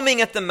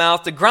foaming at the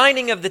mouth, the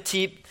grinding of the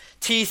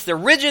teeth, the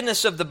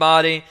rigidness of the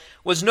body,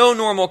 was no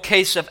normal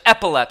case of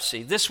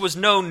epilepsy. This was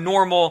no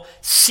normal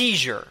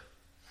seizure.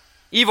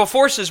 Evil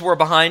forces were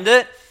behind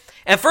it.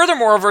 And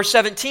furthermore, verse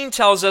 17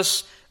 tells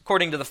us,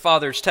 according to the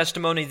Father's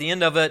testimony, the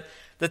end of it,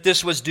 that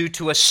this was due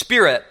to a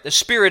spirit. The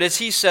spirit, as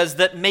he says,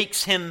 that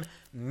makes him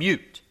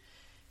mute.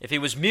 If he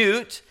was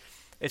mute,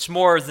 it's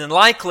more than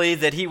likely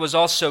that he was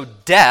also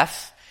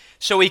deaf.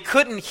 So he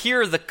couldn't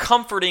hear the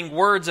comforting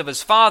words of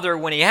his Father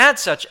when he had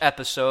such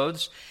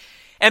episodes.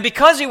 And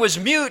because he was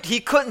mute, he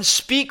couldn't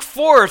speak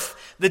forth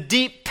the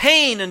deep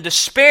pain and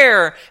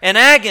despair and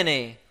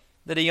agony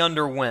that he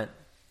underwent.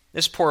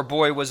 This poor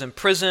boy was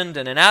imprisoned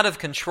in an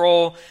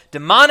out-of-control,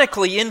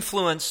 demonically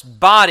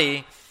influenced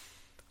body,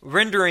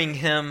 rendering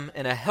him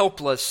in a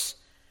helpless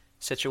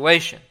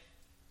situation.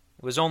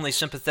 It was only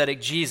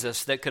sympathetic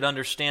Jesus that could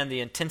understand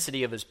the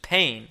intensity of his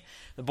pain.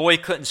 The boy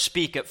couldn't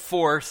speak it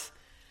forth.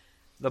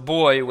 The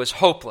boy was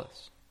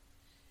hopeless.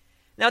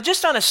 Now,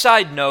 just on a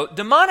side note,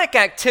 demonic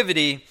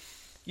activity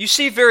you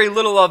see very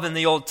little of in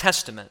the Old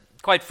Testament.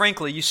 Quite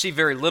frankly, you see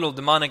very little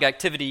demonic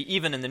activity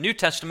even in the New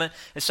Testament,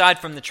 aside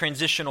from the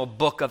transitional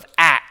book of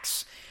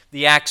Acts.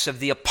 The Acts of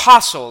the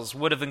Apostles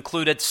would have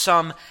included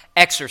some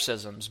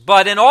exorcisms.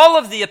 But in all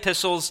of the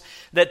epistles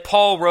that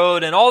Paul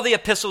wrote, and all the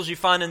epistles you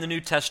find in the New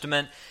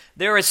Testament,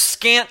 there is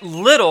scant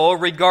little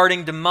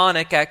regarding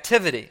demonic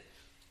activity.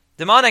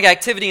 Demonic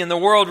activity in the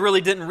world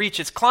really didn't reach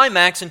its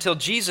climax until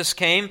Jesus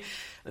came.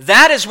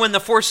 That is when the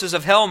forces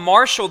of hell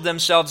marshaled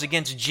themselves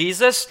against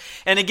Jesus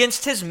and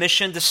against his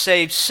mission to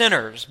save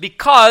sinners.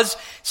 Because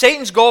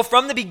Satan's goal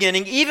from the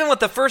beginning, even with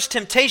the first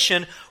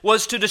temptation,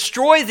 was to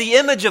destroy the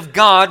image of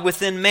God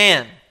within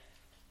man.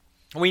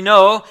 We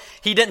know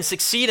he didn't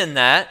succeed in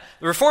that.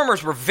 The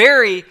Reformers were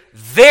very,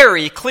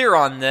 very clear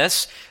on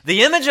this.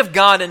 The image of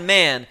God in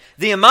man,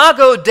 the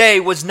Imago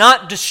Dei, was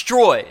not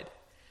destroyed,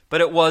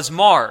 but it was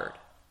marred.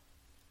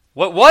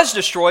 What was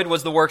destroyed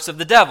was the works of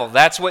the devil.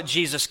 That's what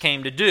Jesus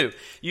came to do.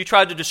 You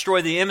tried to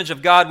destroy the image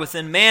of God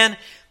within man.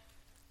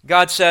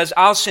 God says,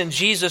 I'll send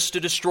Jesus to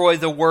destroy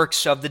the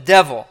works of the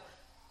devil.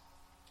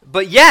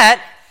 But yet,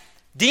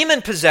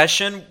 demon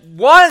possession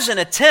was an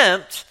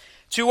attempt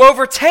to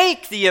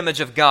overtake the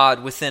image of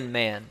God within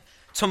man,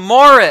 to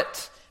mar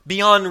it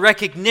beyond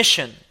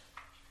recognition.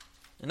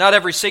 Not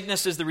every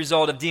sickness is the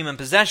result of demon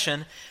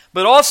possession,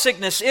 but all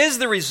sickness is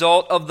the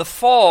result of the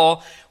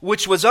fall,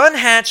 which was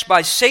unhatched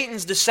by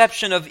Satan's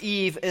deception of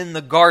Eve in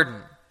the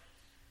garden.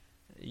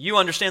 You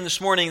understand this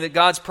morning that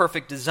God's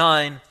perfect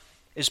design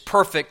is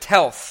perfect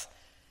health.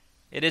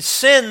 It is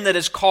sin that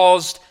has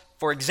caused,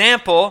 for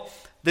example,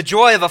 the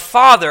joy of a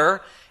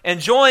father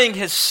enjoying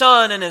his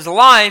son and his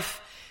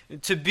life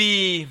to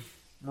be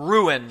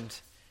ruined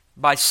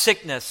by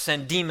sickness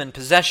and demon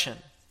possession.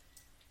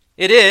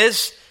 It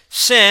is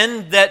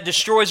sin that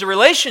destroys a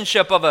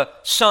relationship of a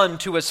son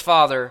to his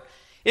father.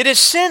 It is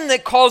sin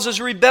that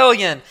causes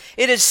rebellion.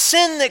 It is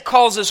sin that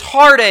causes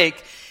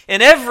heartache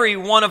in every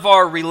one of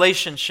our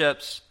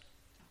relationships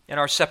and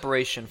our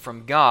separation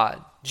from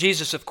God.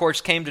 Jesus, of course,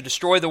 came to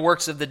destroy the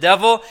works of the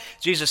devil.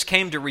 Jesus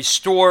came to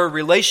restore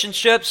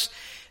relationships.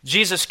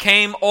 Jesus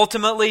came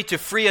ultimately to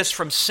free us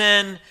from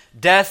sin,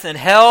 death, and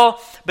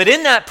hell. But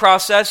in that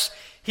process,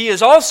 he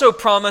has also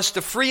promised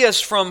to free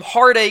us from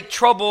heartache,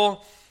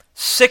 trouble,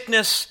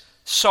 sickness,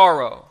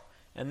 sorrow.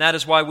 And that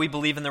is why we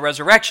believe in the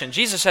resurrection.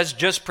 Jesus has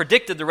just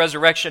predicted the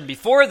resurrection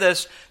before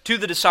this to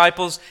the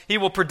disciples. He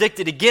will predict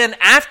it again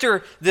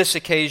after this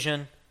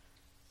occasion.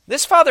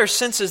 This father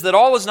senses that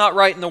all is not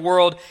right in the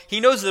world. He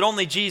knows that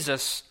only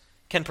Jesus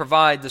can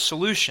provide the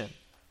solution.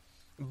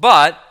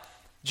 But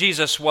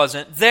Jesus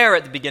wasn't there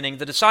at the beginning.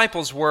 The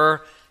disciples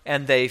were,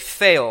 and they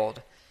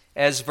failed.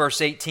 As verse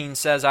 18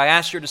 says, I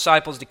asked your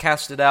disciples to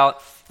cast it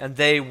out, and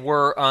they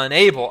were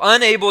unable.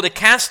 Unable to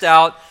cast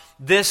out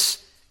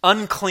this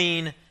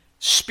unclean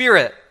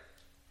spirit.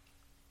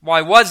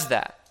 Why was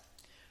that?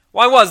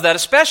 Why was that?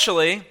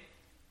 Especially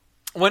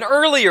when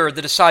earlier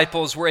the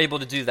disciples were able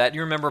to do that.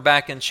 You remember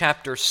back in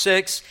chapter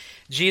 6,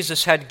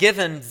 Jesus had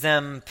given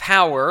them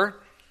power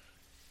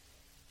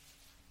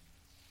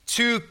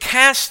to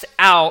cast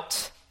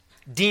out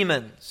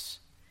demons.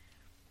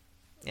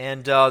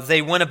 And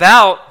they went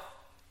about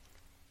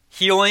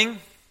healing,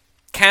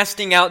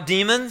 casting out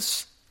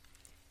demons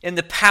in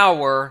the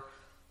power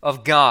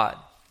of God.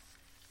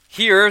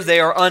 Here, they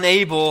are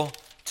unable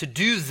to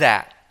do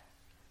that.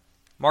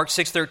 Mark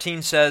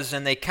 6:13 says,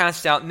 and they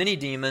cast out many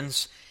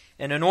demons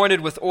and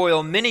anointed with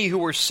oil many who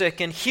were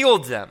sick and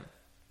healed them.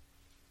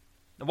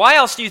 Now, why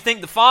else do you think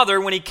the Father,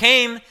 when he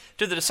came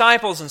to the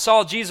disciples and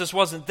saw Jesus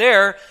wasn't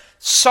there,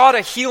 sought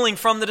a healing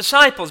from the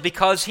disciples?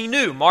 Because he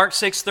knew, Mark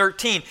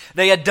 6:13,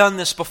 they had done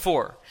this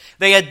before.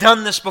 They had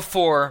done this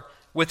before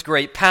with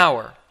great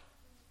power.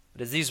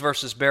 But as these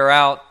verses bear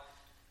out,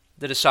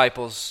 the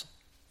disciples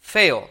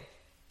failed.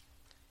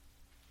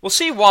 We'll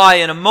see why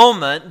in a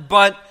moment,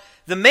 but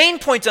the main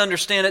point to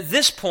understand at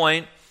this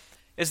point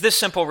is this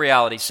simple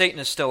reality. Satan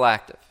is still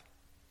active.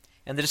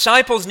 And the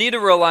disciples need to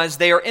realize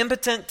they are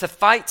impotent to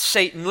fight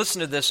Satan, listen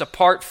to this,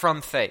 apart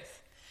from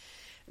faith.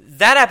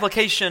 That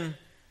application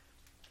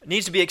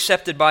needs to be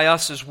accepted by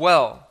us as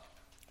well.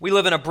 We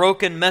live in a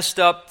broken, messed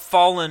up,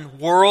 fallen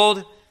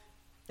world.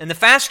 And the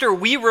faster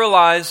we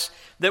realize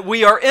that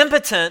we are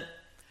impotent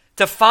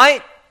to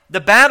fight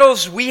the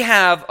battles we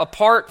have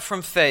apart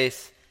from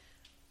faith,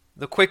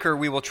 the quicker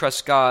we will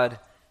trust God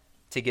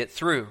to get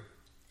through.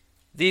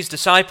 These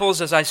disciples,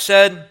 as I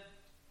said,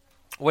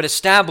 would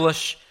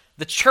establish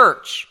the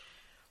church.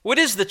 What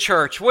is the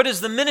church? What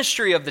is the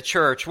ministry of the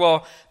church?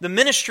 Well, the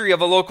ministry of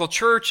a local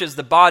church is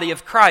the body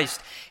of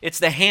Christ. It's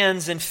the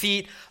hands and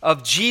feet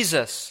of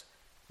Jesus,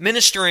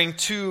 ministering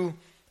to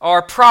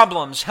our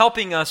problems,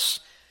 helping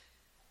us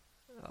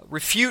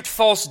refute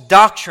false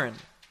doctrine,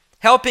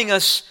 helping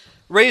us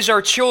raise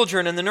our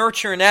children in the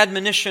nurture and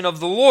admonition of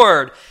the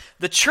Lord.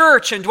 The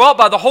church, indwelt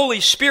by the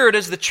Holy Spirit,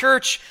 is the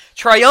church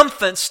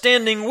triumphant,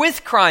 standing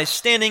with Christ,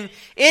 standing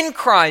in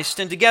Christ,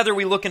 and together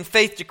we look in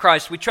faith to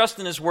Christ. We trust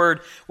in His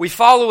Word, we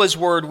follow His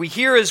Word, we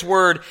hear His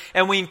Word,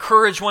 and we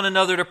encourage one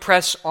another to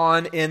press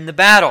on in the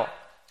battle.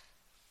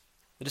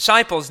 The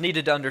disciples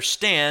needed to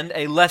understand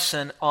a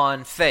lesson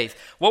on faith.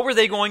 What were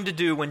they going to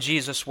do when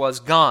Jesus was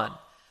gone?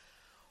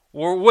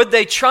 Or would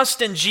they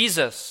trust in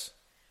Jesus?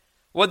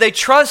 Would they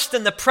trust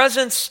in the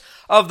presence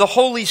of the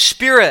Holy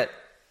Spirit?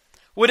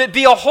 Would it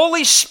be a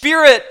Holy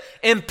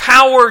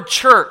Spirit-empowered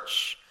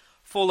church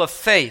full of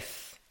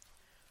faith?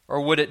 Or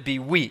would it be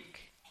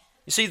weak?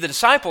 You see, the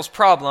disciples'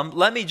 problem,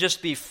 let me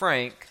just be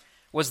frank,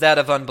 was that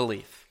of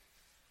unbelief.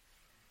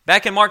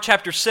 Back in Mark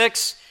chapter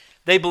 6,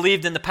 they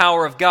believed in the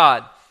power of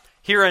God.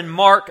 Here in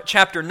Mark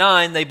chapter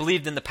 9, they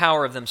believed in the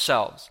power of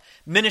themselves.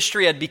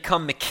 Ministry had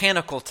become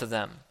mechanical to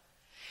them.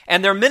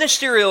 And their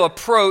ministerial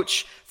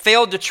approach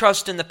failed to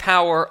trust in the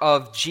power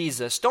of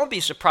Jesus. Don't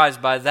be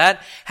surprised by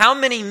that. How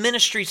many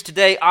ministries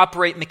today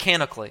operate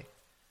mechanically?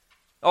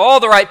 All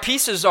the right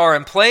pieces are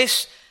in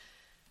place,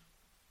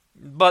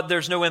 but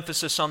there's no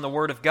emphasis on the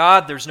Word of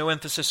God. There's no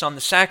emphasis on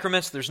the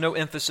sacraments. There's no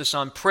emphasis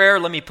on prayer.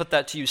 Let me put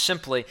that to you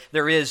simply.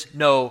 There is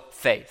no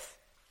faith.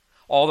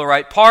 All the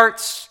right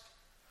parts,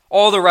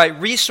 all the right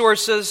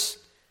resources,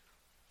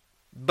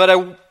 but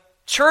a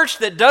church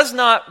that does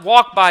not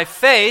walk by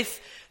faith,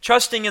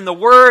 trusting in the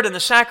Word and the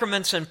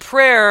sacraments and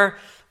prayer,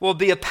 will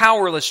be a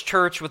powerless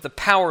church with a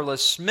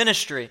powerless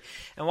ministry.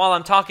 And while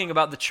I'm talking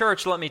about the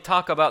church, let me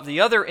talk about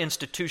the other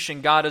institution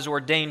God has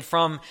ordained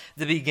from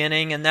the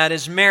beginning, and that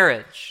is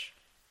marriage.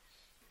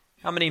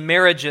 How many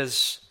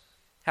marriages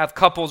have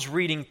couples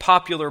reading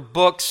popular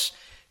books,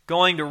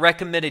 going to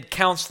recommended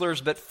counselors,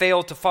 but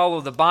fail to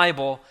follow the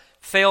Bible,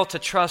 fail to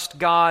trust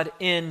God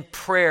in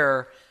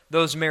prayer?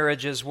 Those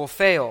marriages will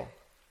fail.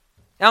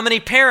 How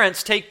many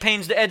parents take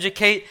pains to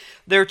educate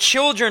their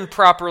children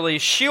properly,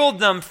 shield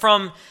them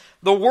from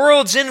the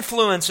world's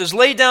influences,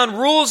 lay down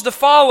rules to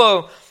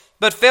follow,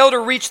 but fail to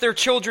reach their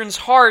children's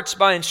hearts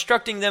by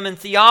instructing them in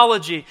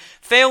theology,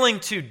 failing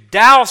to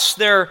douse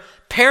their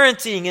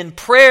parenting in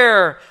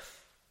prayer?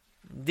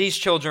 These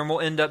children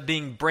will end up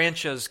being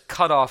branches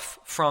cut off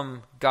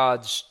from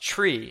God's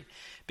tree.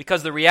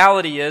 Because the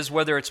reality is,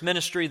 whether it's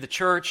ministry, the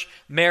church,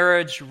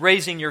 marriage,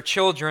 raising your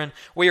children,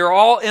 we are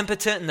all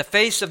impotent in the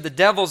face of the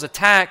devil's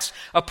attacks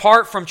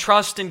apart from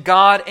trust in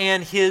God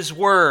and His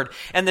Word.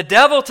 And the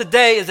devil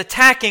today is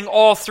attacking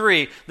all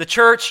three: the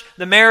church,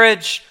 the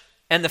marriage,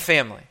 and the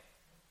family.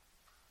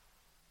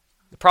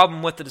 The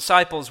problem with the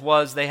disciples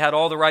was they had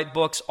all the right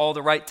books, all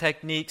the right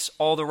techniques,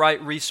 all the right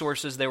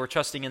resources. They were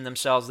trusting in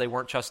themselves. They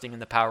weren't trusting in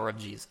the power of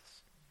Jesus.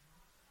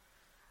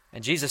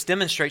 And Jesus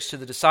demonstrates to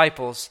the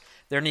disciples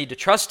their need to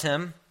trust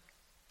Him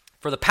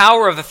for the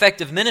power of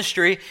effective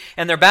ministry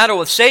and their battle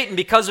with Satan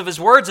because of His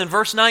words in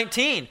verse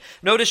 19.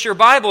 Notice your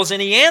Bibles.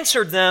 And He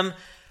answered them,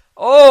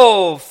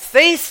 "O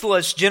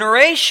faithless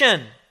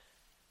generation,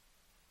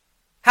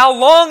 how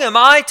long am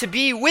I to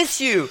be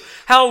with you?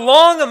 How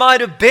long am I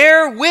to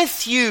bear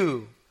with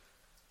you?"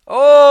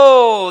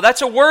 Oh,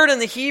 that's a word in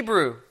the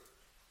Hebrew.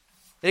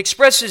 It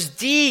expresses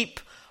deep,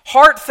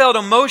 heartfelt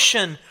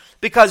emotion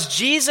because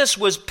Jesus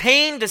was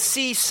pained to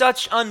see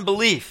such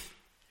unbelief.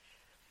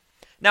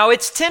 Now,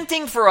 it's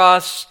tempting for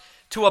us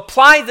to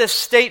apply this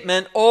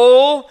statement,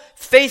 "O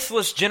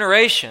faithless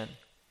generation,"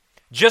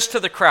 just to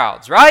the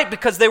crowds, right?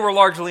 Because they were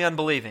largely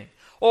unbelieving.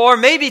 Or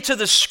maybe to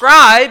the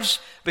scribes,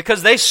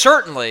 because they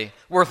certainly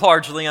were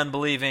largely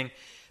unbelieving.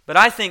 But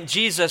I think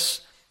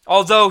Jesus,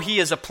 although He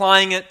is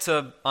applying it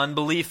to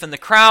unbelief in the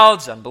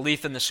crowds,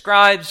 unbelief in the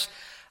scribes,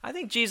 I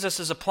think Jesus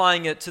is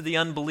applying it to the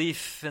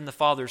unbelief in the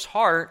Father's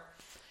heart.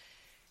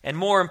 And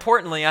more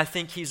importantly, I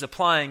think He's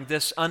applying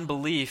this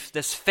unbelief,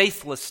 this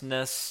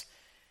faithlessness,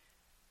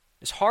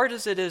 as hard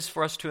as it is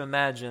for us to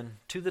imagine,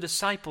 to the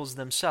disciples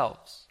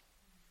themselves.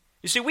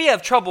 You see, we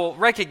have trouble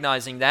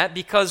recognizing that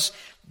because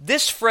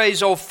this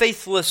phrase, "O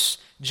faithless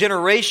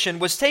generation,"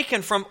 was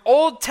taken from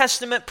Old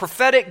Testament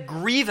prophetic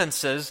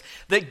grievances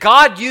that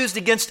God used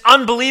against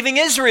unbelieving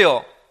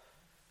Israel.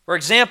 For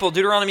example,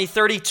 Deuteronomy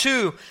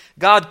 32,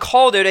 God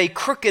called it a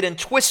crooked and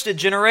twisted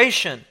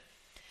generation.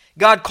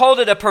 God called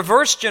it a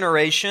perverse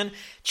generation,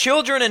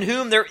 children in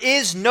whom there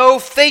is no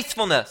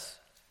faithfulness.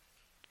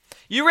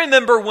 You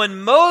remember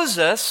when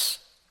Moses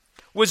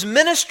was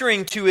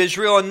ministering to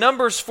Israel in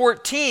Numbers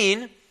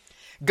 14,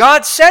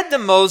 God said to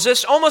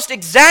Moses almost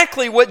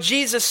exactly what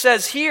Jesus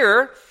says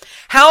here: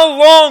 "How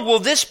long will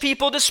this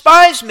people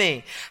despise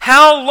me?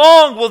 How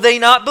long will they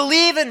not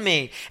believe in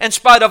me, in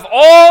spite of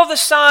all the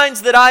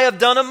signs that I have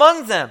done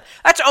among them?"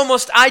 That's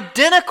almost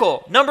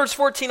identical. Numbers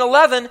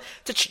 14:11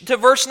 to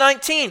verse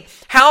 19.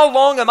 "How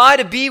long am I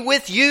to be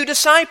with you,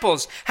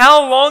 disciples?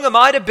 How long am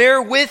I to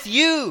bear with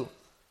you?"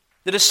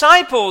 The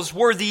disciples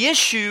were the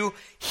issue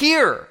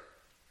here.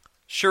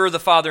 Sure, the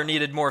Father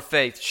needed more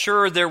faith.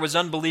 Sure, there was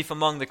unbelief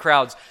among the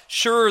crowds.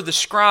 Sure, the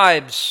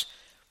scribes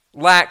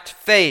lacked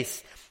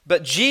faith.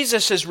 But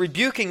Jesus is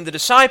rebuking the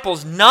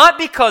disciples not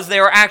because they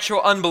are actual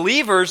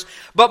unbelievers,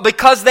 but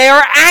because they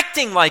are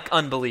acting like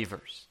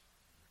unbelievers,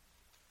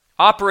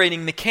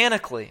 operating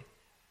mechanically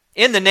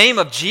in the name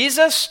of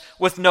Jesus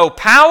with no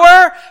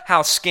power.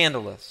 How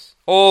scandalous.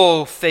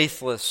 Oh,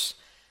 faithless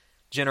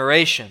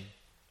generation.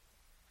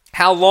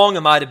 How long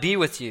am I to be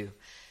with you?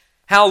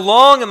 How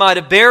long am I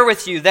to bear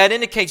with you? That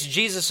indicates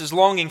Jesus is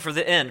longing for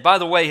the end. By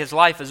the way, his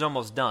life is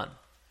almost done.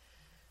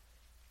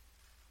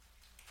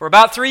 For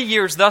about 3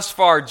 years thus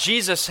far,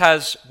 Jesus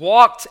has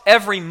walked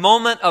every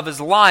moment of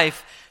his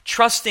life,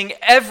 trusting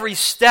every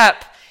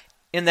step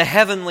in the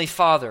Heavenly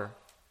Father.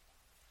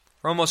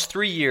 For almost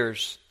 3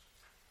 years,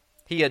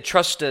 he had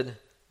trusted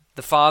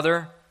the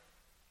Father,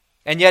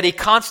 and yet he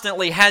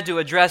constantly had to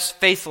address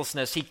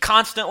faithlessness. He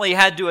constantly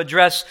had to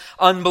address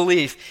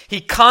unbelief.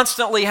 He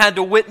constantly had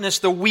to witness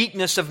the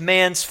weakness of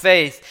man's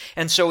faith.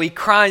 And so he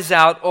cries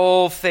out,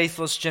 "O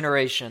faithless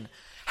generation,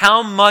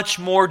 how much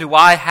more do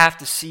I have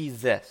to see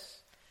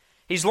this?"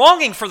 He's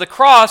longing for the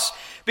cross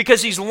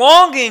because he's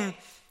longing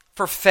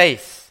for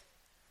faith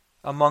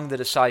among the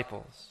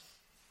disciples.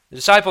 The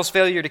disciples'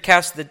 failure to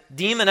cast the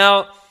demon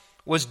out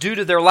was due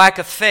to their lack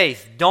of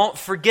faith. Don't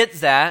forget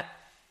that.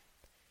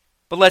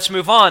 But let's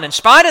move on. In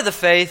spite of the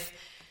faith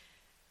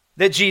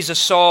that Jesus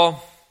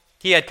saw,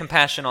 he had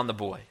compassion on the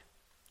boy.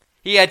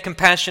 He had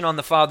compassion on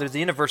the father.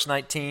 The end of verse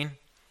 19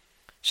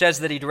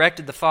 says that he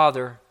directed the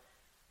father,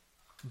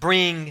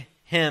 "Bring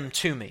him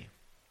to me."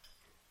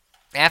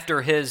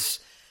 After his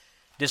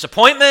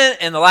disappointment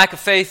and the lack of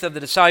faith of the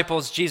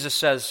disciples, Jesus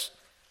says,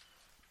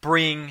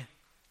 "Bring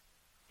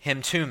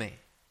him to me."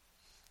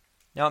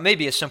 Now, it may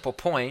be a simple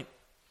point,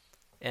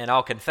 and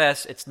I'll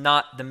confess it's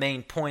not the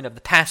main point of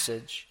the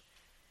passage.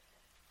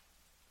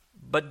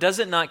 But does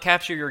it not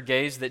capture your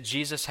gaze that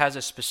Jesus has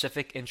a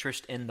specific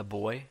interest in the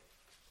boy,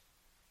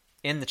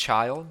 in the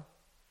child?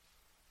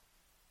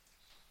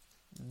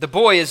 The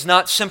boy is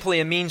not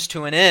simply a means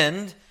to an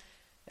end.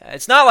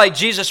 It's not like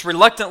Jesus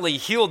reluctantly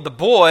healed the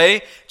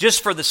boy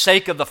just for the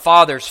sake of the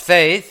father's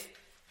faith.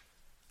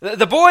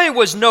 The boy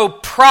was no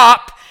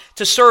prop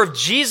to serve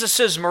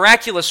Jesus'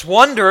 miraculous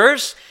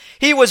wonders.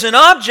 He was an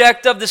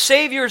object of the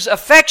Savior's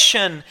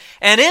affection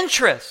and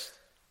interest.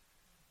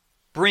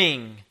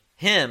 Bring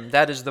him,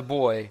 that is the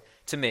boy,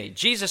 to me.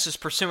 Jesus is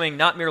pursuing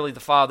not merely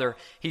the father,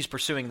 he's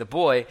pursuing the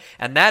boy.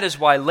 And that is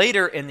why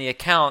later in the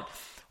account,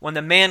 when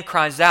the man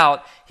cries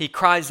out, he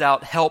cries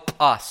out, "Help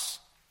us."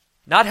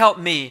 Not help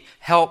me,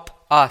 help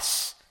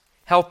us.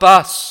 Help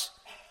us.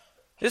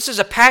 This is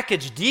a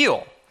package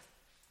deal.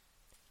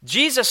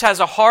 Jesus has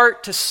a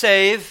heart to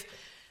save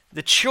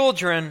the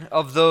children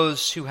of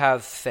those who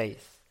have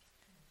faith.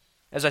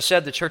 As I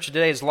said, the church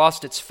today has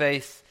lost its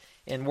faith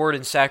in word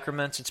and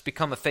sacraments. It's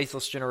become a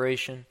faithless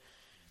generation.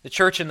 The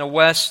church in the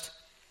West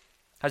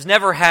has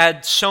never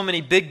had so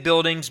many big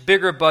buildings,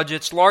 bigger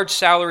budgets, large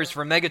salaries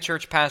for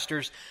megachurch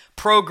pastors,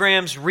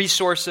 programs,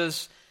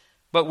 resources,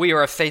 but we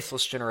are a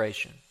faithless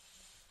generation.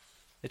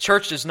 The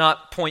church does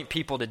not point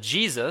people to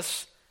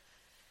Jesus,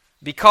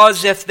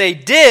 because if they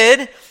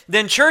did,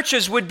 then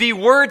churches would be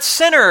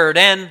word-centered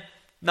and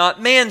not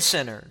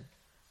man-centered.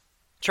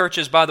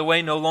 Churches, by the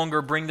way, no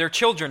longer bring their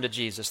children to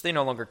Jesus. They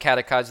no longer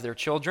catechize their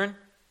children.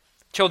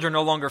 Children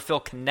no longer feel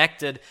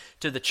connected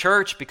to the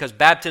church because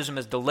baptism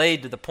is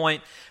delayed to the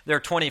point they're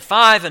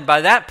 25, and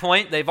by that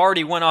point they've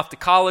already went off to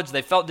college,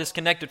 they felt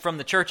disconnected from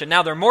the church, and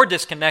now they're more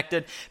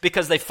disconnected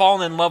because they've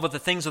fallen in love with the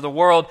things of the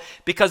world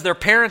because their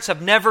parents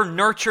have never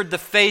nurtured the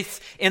faith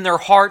in their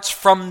hearts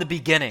from the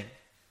beginning.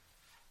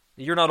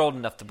 You're not old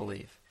enough to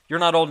believe. You're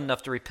not old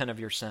enough to repent of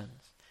your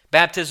sins.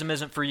 Baptism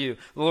isn't for you.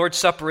 The Lord's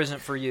Supper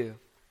isn't for you.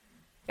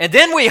 And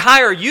then we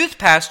hire youth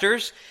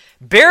pastors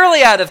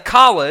barely out of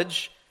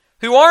college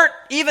who aren't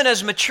even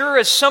as mature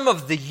as some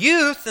of the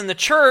youth in the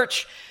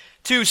church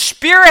to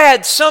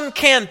spearhead some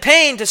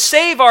campaign to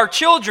save our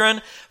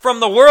children from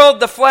the world,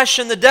 the flesh,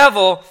 and the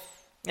devil.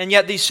 And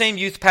yet these same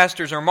youth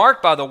pastors are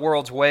marked by the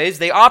world's ways.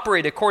 They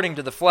operate according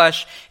to the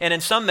flesh, and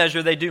in some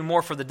measure they do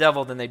more for the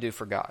devil than they do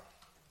for God.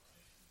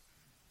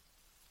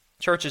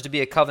 Church is to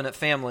be a covenant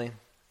family.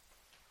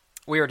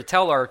 We are to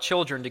tell our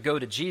children to go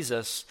to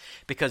Jesus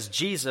because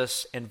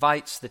Jesus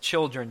invites the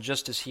children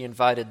just as he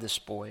invited this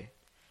boy.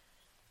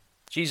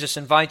 Jesus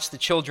invites the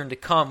children to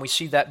come. We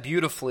see that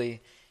beautifully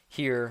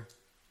here.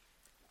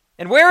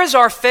 And where is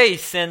our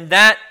faith in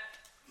that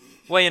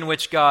way in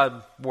which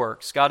God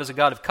works? God is a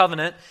God of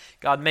covenant.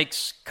 God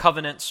makes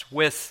covenants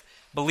with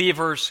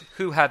believers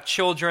who have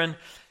children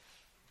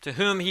to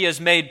whom he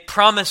has made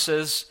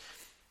promises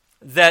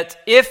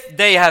that if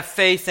they have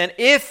faith and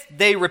if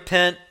they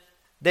repent,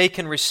 they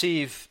can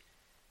receive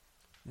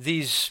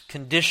these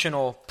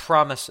conditional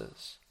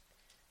promises.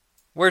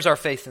 Where's our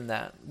faith in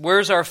that?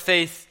 Where's our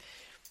faith?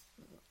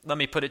 Let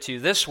me put it to you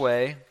this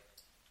way.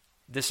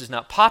 This is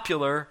not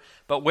popular,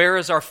 but where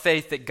is our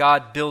faith that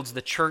God builds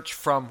the church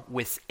from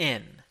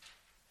within?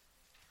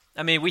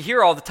 I mean, we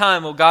hear all the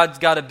time, well, God's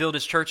got to build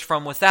his church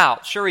from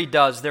without. Sure he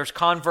does. There's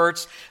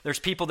converts, there's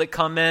people that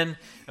come in,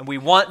 and we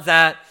want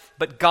that,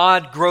 but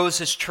God grows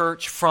his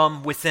church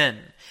from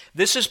within.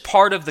 This is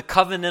part of the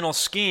covenantal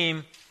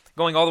scheme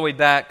going all the way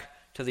back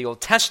to the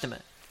Old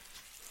Testament.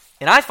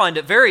 And I find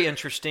it very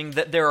interesting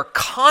that there are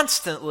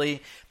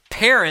constantly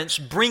parents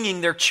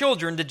bringing their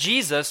children to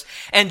Jesus,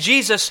 and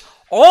Jesus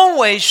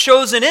always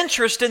shows an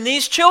interest in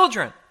these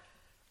children.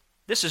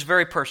 This is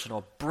very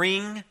personal.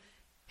 Bring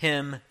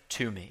him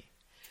to me.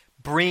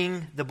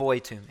 Bring the boy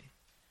to me.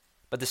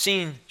 But the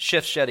scene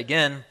shifts yet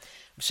again.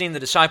 We've seen the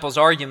disciples'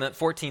 argument,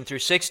 14 through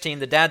 16,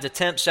 the dad's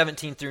attempt,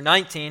 17 through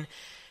 19.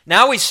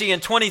 Now we see in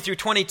 20 through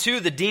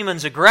 22 the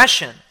demon's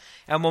aggression.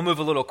 And we'll move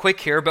a little quick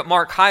here, but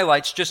Mark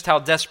highlights just how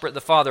desperate the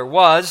father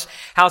was,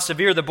 how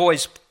severe the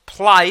boy's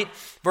plight.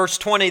 Verse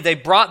 20, they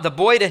brought the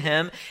boy to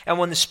him, and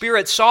when the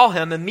spirit saw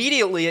him,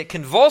 immediately it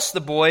convulsed the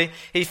boy.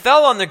 He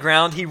fell on the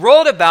ground, he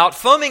rolled about,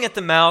 foaming at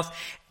the mouth.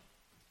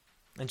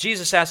 And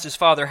Jesus asked his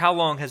father, how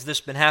long has this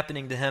been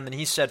happening to him? And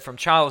he said, from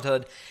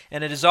childhood.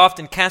 And it has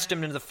often cast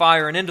him into the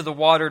fire and into the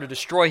water to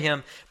destroy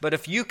him. But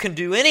if you can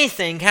do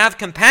anything, have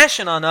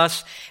compassion on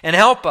us and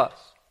help us.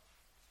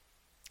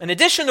 In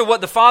addition to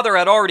what the father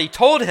had already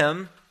told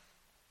him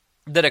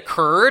that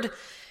occurred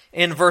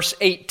in verse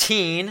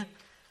 18,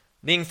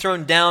 being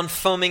thrown down,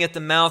 foaming at the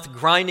mouth,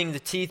 grinding the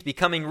teeth,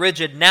 becoming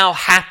rigid, now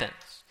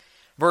happens.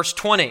 Verse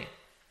 20,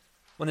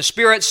 when the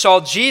spirit saw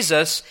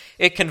Jesus,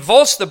 it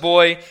convulsed the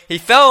boy. He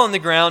fell on the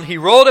ground. He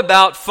rolled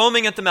about,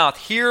 foaming at the mouth.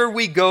 Here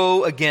we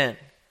go again.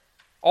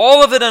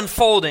 All of it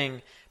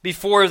unfolding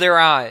before their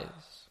eyes.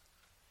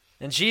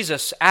 And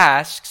Jesus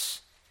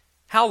asks,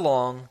 how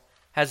long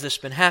has this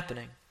been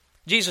happening?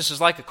 Jesus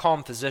is like a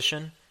calm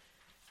physician.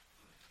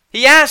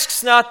 He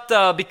asks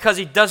not because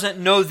he doesn't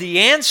know the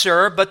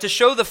answer, but to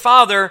show the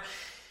father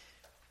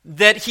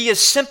that he is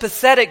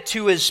sympathetic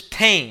to his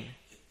pain.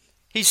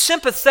 He's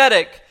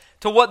sympathetic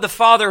to what the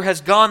father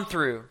has gone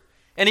through.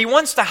 And he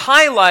wants to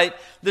highlight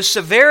the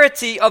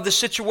severity of the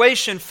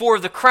situation for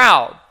the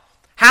crowd.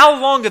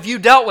 How long have you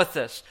dealt with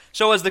this?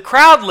 So as the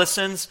crowd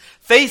listens,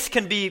 faith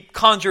can be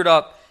conjured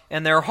up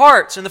in their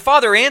hearts. And the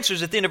father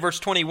answers at the end of verse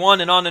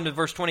 21 and on into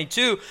verse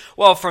 22,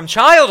 well, from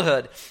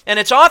childhood. And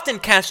it's often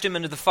cast him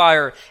into the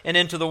fire and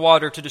into the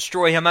water to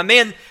destroy him.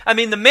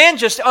 The man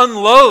just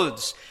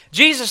unloads.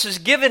 Jesus has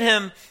given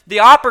him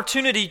the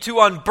opportunity to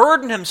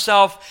unburden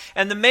himself,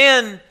 and the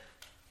man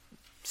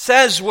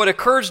says what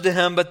occurs to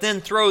him, but then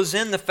throws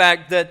in the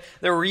fact that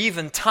there were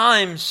even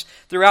times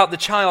throughout the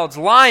child's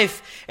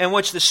life in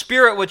which the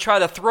Spirit would try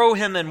to throw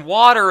him in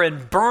water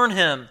and burn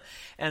him,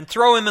 and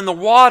throw him in the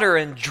water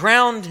and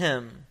drown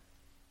him.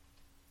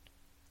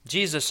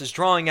 Jesus is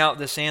drawing out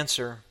this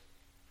answer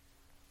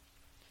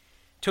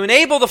to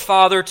enable the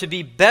father to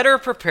be better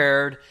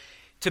prepared,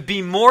 to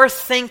be more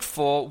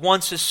thankful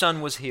once his son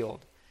was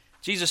healed.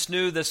 Jesus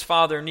knew this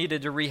father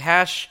needed to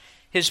rehash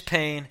his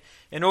pain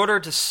in order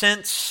to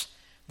sense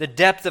the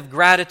depth of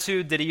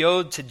gratitude that he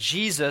owed to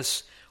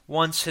Jesus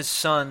once his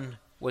son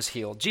was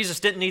healed. Jesus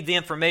didn't need the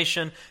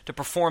information to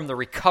perform the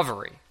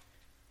recovery.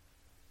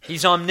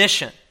 He's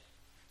omniscient.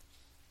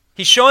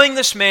 He's showing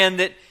this man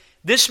that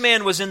this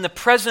man was in the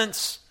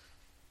presence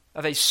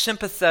of a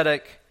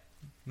sympathetic,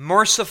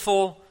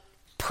 merciful,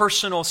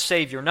 personal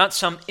Savior, not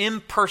some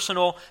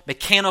impersonal,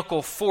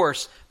 mechanical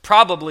force,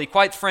 probably,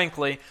 quite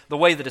frankly, the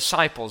way the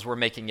disciples were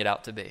making it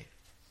out to be.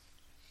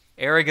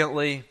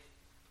 Arrogantly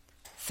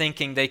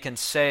thinking they can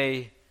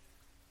say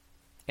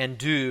and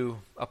do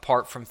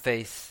apart from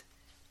faith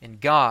in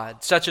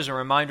God. Such is a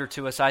reminder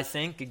to us, I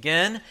think,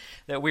 again,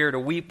 that we are to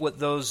weep with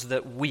those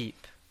that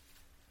weep.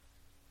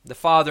 The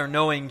father,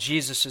 knowing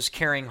Jesus'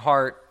 caring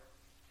heart,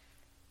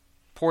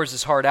 pours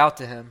his heart out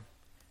to him.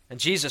 And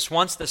Jesus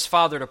wants this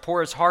father to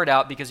pour his heart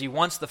out because he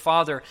wants the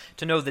father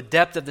to know the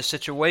depth of the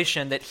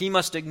situation, that he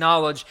must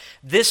acknowledge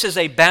this is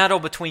a battle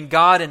between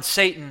God and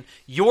Satan.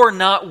 You're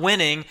not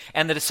winning,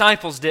 and the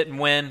disciples didn't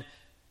win,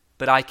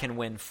 but I can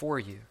win for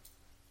you.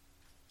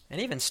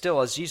 And even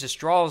still, as Jesus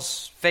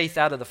draws faith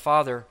out of the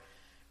father,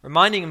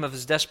 reminding him of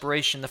his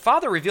desperation, the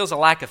father reveals a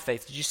lack of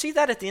faith. Did you see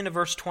that at the end of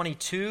verse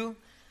 22?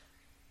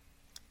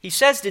 He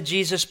says to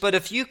Jesus, but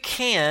if you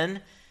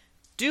can,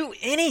 do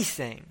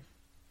anything.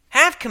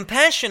 Have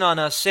compassion on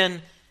us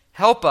and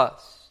help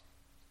us.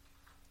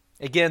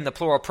 Again, the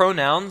plural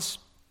pronouns.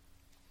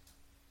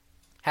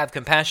 Have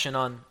compassion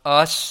on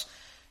us,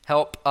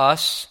 help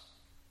us.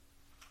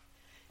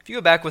 If you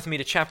go back with me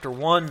to chapter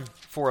 1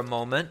 for a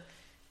moment,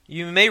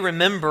 you may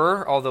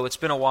remember, although it's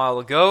been a while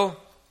ago,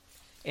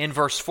 in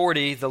verse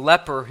 40, the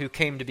leper who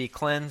came to be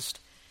cleansed.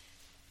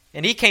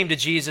 And he came to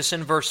Jesus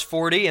in verse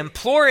 40,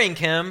 imploring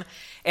him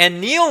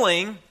and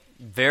kneeling,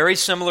 very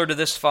similar to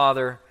this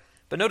father.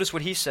 But notice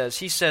what he says.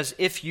 He says,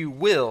 if you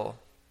will,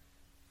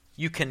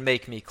 you can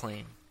make me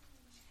clean.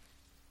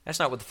 That's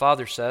not what the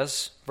father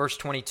says. Verse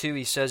 22,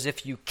 he says,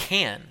 if you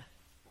can.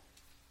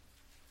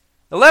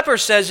 The leper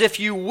says, if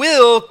you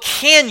will,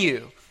 can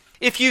you?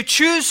 If you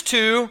choose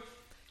to,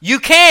 you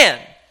can.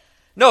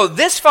 No,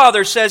 this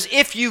father says,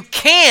 if you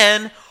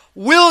can,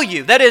 will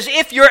you? That is,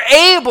 if you're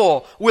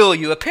able, will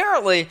you?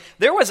 Apparently,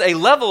 there was a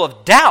level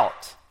of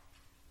doubt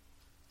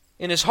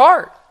in his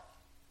heart.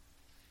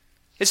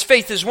 His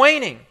faith is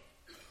waning.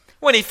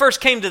 When he first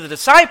came to the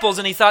disciples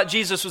and he thought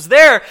Jesus was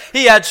there,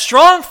 he had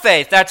strong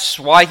faith. That's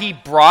why he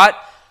brought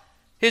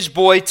his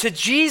boy to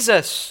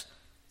Jesus.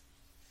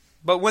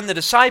 But when the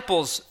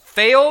disciples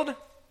failed,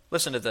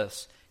 listen to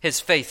this, his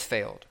faith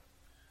failed.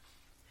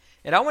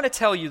 And I want to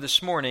tell you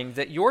this morning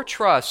that your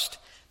trust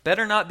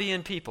better not be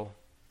in people.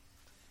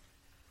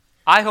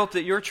 I hope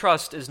that your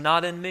trust is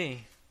not in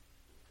me.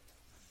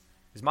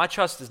 Because my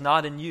trust is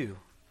not in you.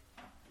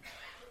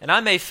 And I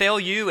may fail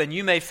you and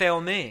you may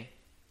fail me.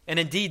 And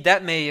indeed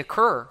that may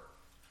occur.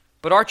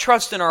 But our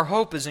trust and our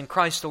hope is in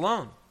Christ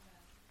alone.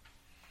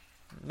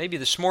 Maybe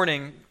this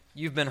morning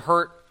you've been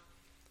hurt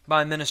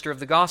by a minister of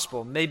the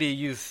gospel. Maybe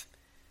you've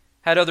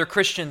had other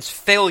Christians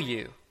fail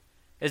you,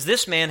 as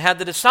this man had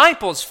the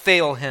disciples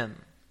fail him.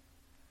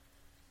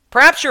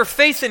 Perhaps your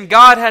faith in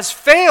God has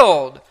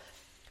failed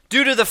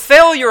due to the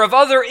failure of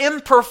other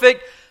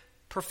imperfect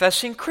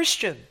professing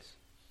Christians.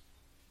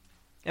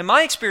 In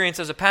my experience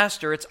as a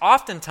pastor, it's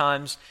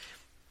oftentimes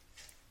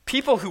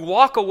people who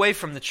walk away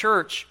from the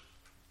church,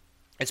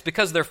 it's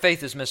because their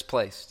faith is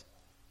misplaced.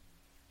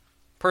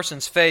 A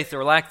person's faith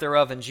or lack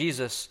thereof in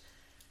Jesus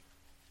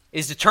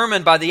is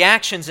determined by the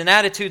actions and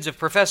attitudes of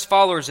professed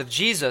followers of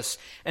Jesus,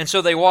 and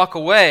so they walk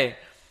away.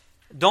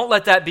 Don't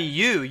let that be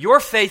you. Your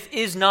faith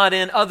is not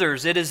in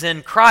others. It is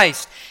in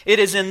Christ. It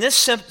is in this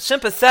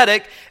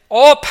sympathetic,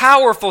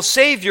 all-powerful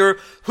Savior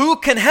who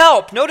can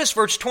help. Notice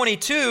verse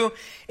 22.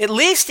 At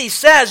least he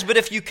says, but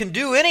if you can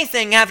do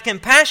anything, have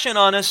compassion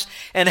on us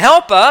and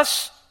help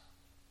us.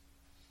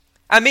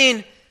 I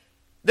mean,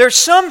 there's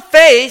some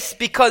faith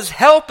because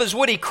help is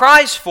what he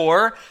cries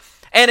for,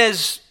 and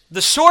as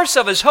the source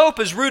of his hope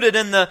is rooted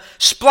in the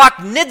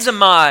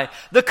splachnidzomai,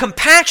 the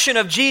compassion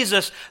of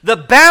Jesus, the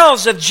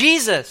bowels of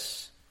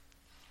Jesus.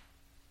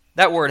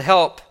 That word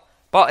help,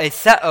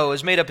 baetheo,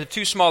 is made up of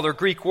two smaller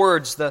Greek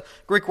words, the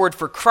Greek word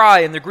for cry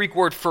and the Greek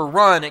word for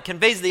run. It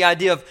conveys the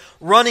idea of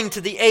running to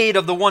the aid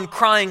of the one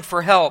crying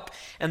for help,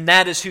 and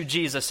that is who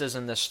Jesus is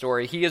in this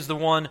story. He is the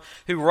one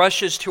who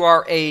rushes to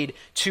our aid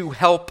to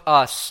help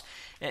us.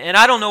 And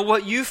I don't know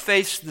what you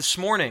faced this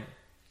morning,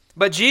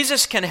 but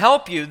Jesus can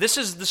help you. This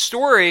is the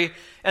story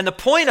and the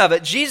point of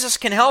it. Jesus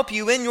can help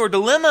you in your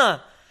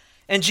dilemma.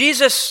 And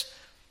Jesus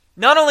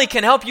not only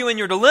can help you in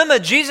your dilemma,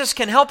 Jesus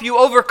can help you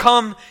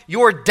overcome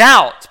your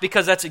doubt,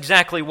 because that's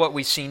exactly what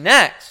we see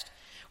next.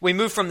 We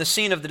move from the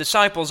scene of the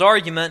disciples'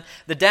 argument,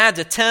 the dad's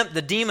attempt,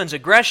 the demon's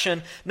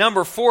aggression,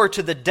 number 4,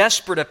 to the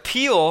desperate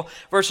appeal,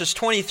 verses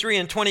 23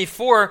 and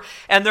 24.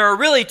 And there are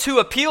really two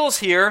appeals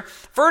here.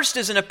 First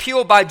is an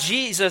appeal by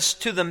Jesus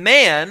to the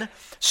man,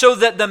 so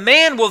that the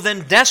man will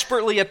then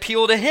desperately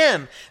appeal to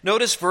him.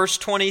 Notice verse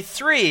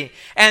 23.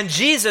 And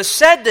Jesus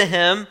said to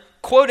him,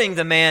 quoting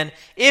the man,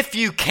 "If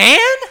you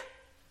can?"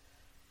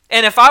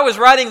 And if I was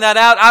writing that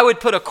out, I would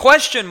put a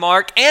question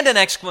mark and an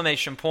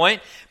exclamation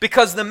point,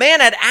 because the man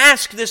had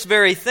asked this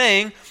very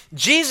thing.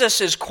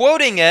 Jesus is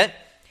quoting it,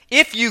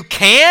 "If you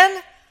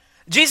can?"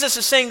 Jesus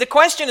is saying the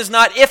question is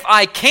not if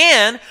I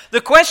can, the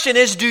question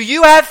is, do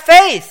you have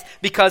faith?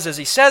 Because as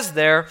he says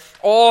there,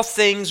 all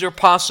things are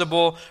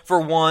possible for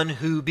one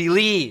who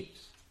believes.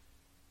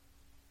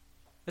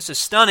 This is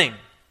stunning.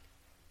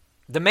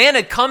 The man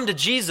had come to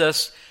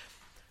Jesus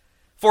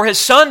for his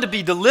son to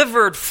be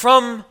delivered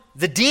from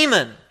the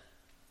demon.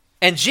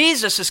 And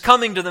Jesus is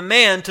coming to the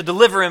man to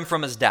deliver him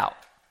from his doubt.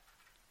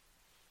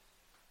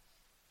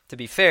 To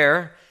be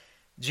fair,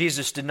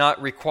 Jesus did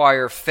not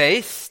require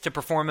faith to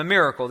perform a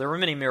miracle. There were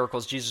many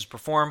miracles Jesus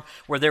performed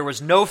where there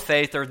was no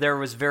faith or there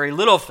was very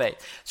little faith.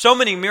 So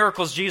many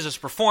miracles Jesus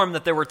performed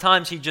that there were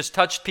times he just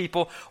touched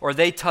people or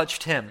they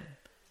touched him.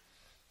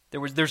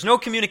 There's no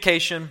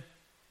communication.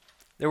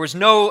 There was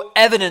no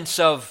evidence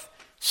of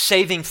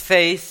saving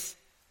faith.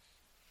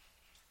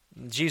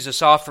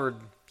 Jesus offered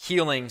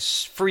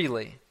healings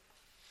freely.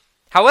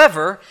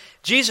 However,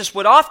 Jesus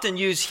would often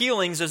use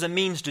healings as a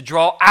means to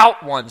draw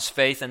out one's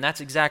faith, and that's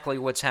exactly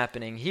what's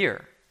happening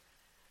here.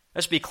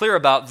 Let's be clear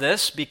about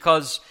this,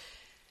 because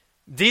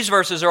these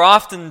verses are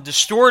often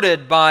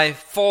distorted by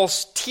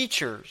false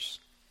teachers.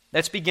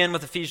 Let's begin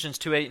with Ephesians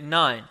 2:8 and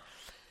 9,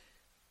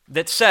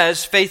 that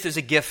says, faith is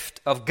a gift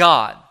of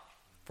God.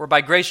 For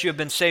by grace you have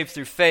been saved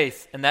through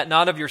faith, and that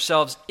not of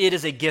yourselves, it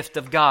is a gift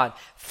of God.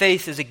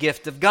 Faith is a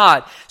gift of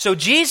God. So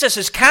Jesus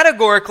is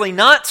categorically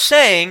not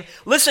saying,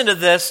 listen to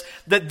this,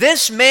 that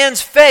this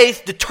man's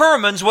faith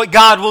determines what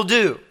God will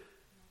do.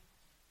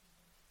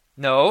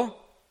 No.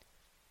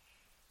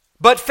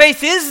 But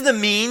faith is the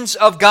means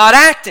of God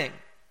acting.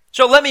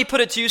 So let me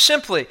put it to you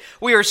simply.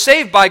 We are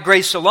saved by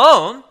grace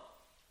alone.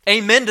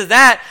 Amen to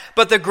that.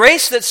 But the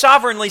grace that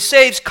sovereignly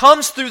saves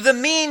comes through the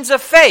means of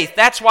faith.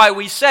 That's why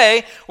we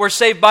say we're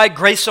saved by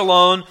grace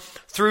alone,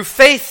 through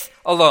faith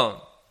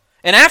alone.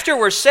 And after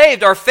we're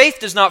saved, our faith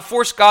does not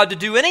force God to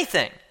do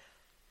anything.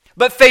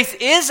 But faith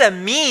is a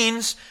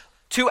means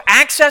to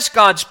access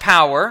God's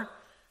power.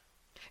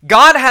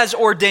 God has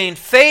ordained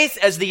faith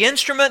as the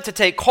instrument to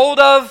take hold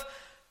of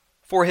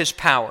for His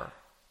power.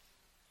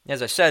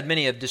 As I said,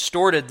 many have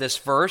distorted this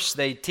verse.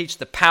 They teach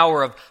the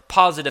power of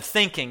positive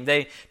thinking.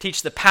 They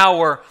teach the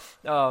power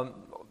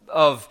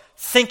of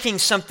thinking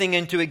something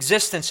into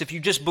existence. If you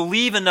just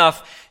believe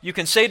enough, you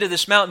can say to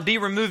this mountain, "Be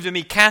removed and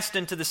be cast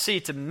into the sea,"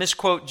 to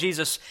misquote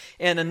Jesus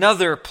in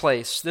another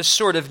place. This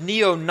sort of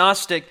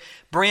neo-Gnostic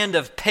brand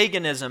of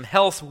paganism,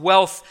 health,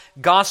 wealth,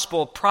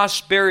 gospel,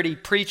 prosperity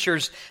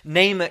preachers,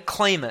 name it,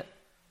 claim it.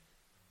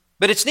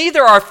 But it's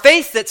neither our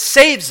faith that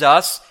saves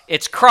us,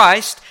 it's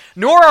Christ,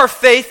 nor our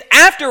faith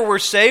after we're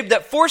saved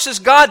that forces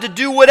God to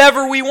do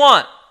whatever we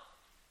want.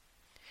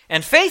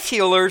 And faith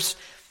healers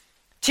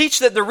teach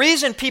that the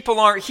reason people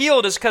aren't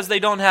healed is because they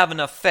don't have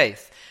enough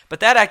faith. But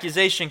that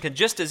accusation can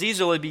just as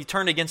easily be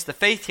turned against the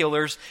faith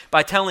healers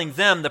by telling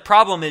them the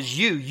problem is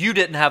you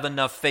didn't have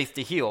enough faith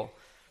to heal.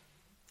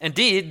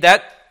 Indeed,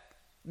 that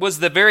was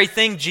the very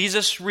thing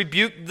Jesus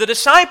rebuked the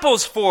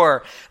disciples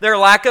for, their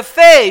lack of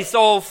faith,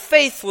 oh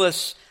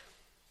faithless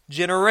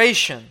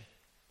generation.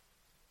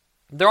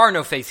 There are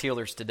no faith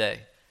healers today.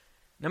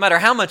 No matter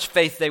how much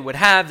faith they would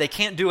have, they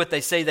can't do what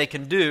they say they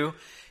can do,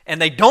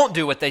 and they don't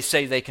do what they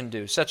say they can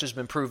do. Such has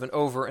been proven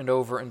over and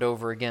over and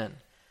over again.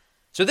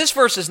 So this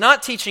verse is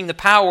not teaching the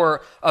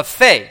power of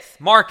faith.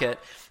 Mark it.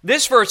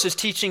 This verse is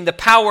teaching the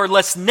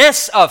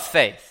powerlessness of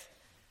faith.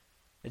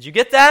 Did you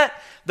get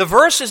that? The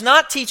verse is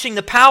not teaching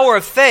the power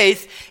of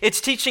faith,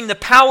 it's teaching the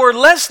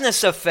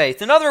powerlessness of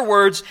faith. In other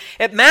words,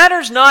 it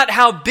matters not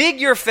how big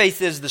your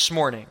faith is this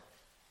morning.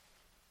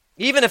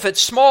 Even if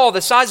it's small,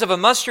 the size of a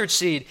mustard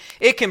seed,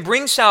 it can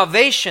bring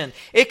salvation.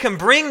 It can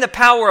bring the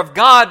power of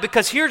God,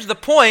 because here's the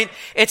point,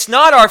 it's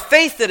not our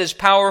faith that is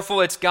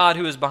powerful, it's God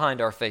who is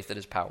behind our faith that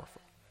is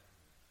powerful.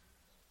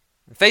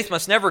 And faith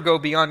must never go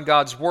beyond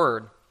God's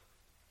Word.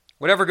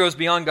 Whatever goes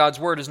beyond God's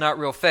Word is not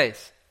real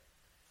faith.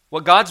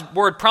 What God's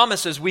Word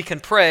promises we can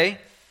pray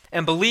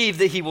and believe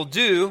that He will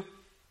do,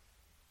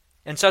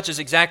 and such is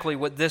exactly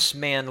what this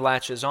man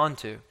latches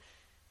onto.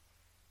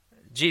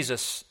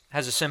 Jesus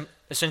has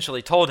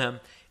essentially told him,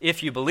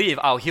 if you believe,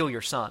 I'll heal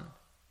your son.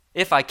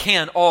 If I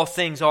can, all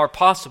things are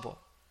possible.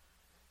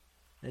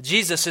 Now,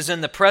 Jesus is in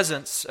the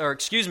presence,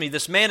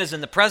 this man is in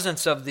the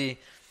presence of the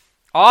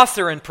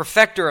author and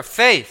perfecter of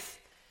faith.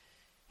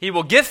 He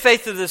will give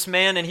faith to this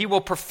man, and he will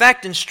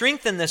perfect and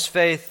strengthen this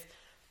faith.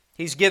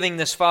 He's giving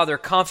this father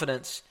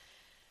confidence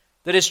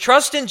that his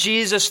trust in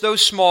Jesus, though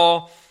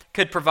small,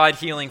 could provide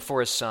healing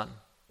for his son.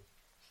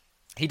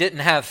 He didn't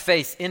have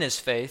faith in his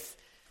faith.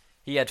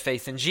 He had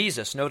faith in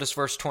Jesus. Notice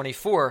verse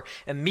 24.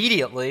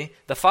 Immediately,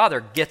 the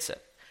father gets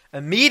it.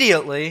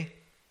 Immediately,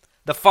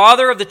 the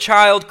father of the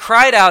child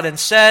cried out and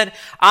said,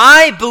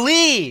 I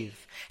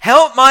believe,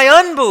 help my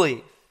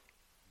unbelief.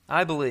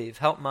 I believe,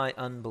 help my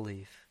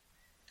unbelief.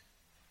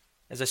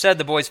 As I said,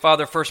 the boy's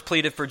father first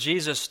pleaded for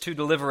Jesus to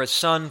deliver his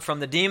son from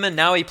the demon.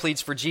 Now he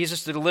pleads for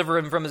Jesus to deliver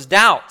him from his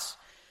doubts.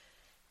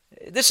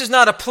 This is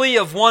not a plea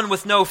of one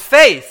with no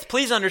faith.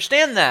 Please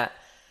understand that.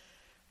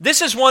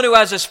 This is one who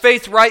has his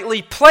faith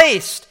rightly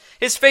placed.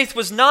 His faith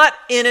was not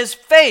in his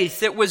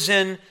faith, it was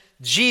in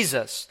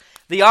Jesus.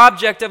 The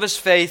object of his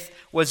faith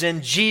was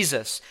in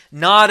Jesus,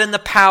 not in the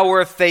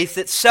power of faith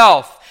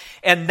itself.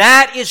 And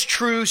that is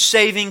true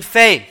saving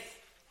faith.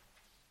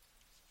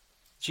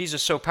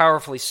 Jesus so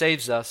powerfully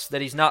saves us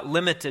that He's not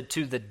limited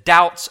to the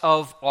doubts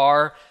of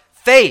our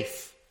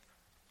faith.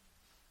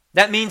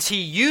 That means He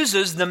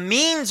uses the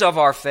means of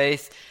our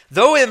faith,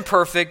 though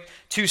imperfect,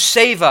 to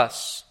save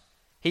us.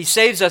 He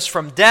saves us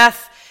from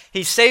death.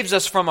 He saves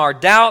us from our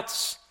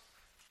doubts.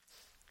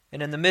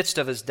 And in the midst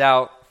of his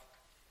doubt,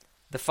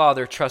 the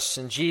Father trusts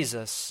in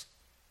Jesus.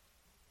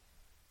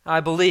 I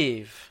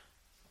believe.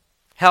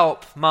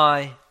 Help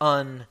my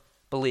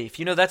unbelief.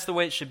 You know, that's the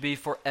way it should be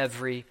for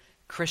every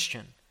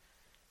Christian.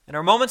 In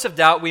our moments of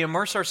doubt, we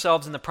immerse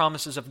ourselves in the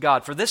promises of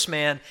God. For this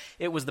man,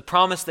 it was the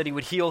promise that he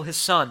would heal his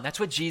son. That's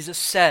what Jesus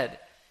said,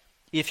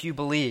 if you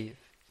believe.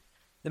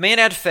 The man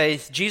had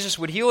faith. Jesus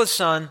would heal his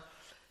son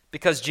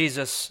because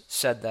Jesus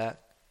said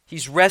that.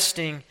 He's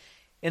resting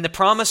in the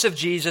promise of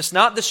Jesus,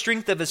 not the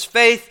strength of his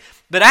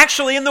faith, but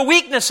actually in the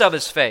weakness of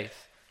his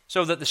faith,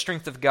 so that the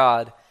strength of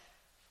God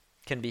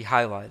can be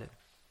highlighted.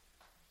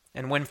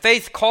 And when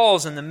faith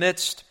calls in the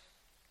midst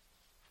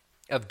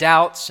of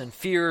doubts and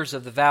fears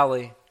of the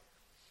valley,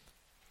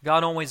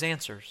 God always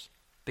answers,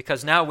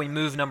 because now we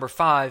move, number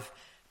 5,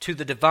 to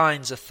the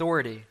divine's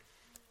authority.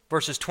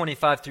 Verses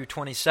 25 through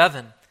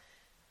 27.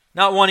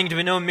 Not wanting to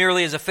be known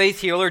merely as a faith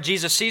healer,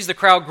 Jesus sees the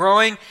crowd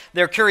growing.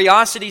 They're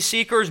curiosity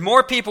seekers,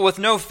 more people with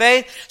no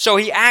faith. So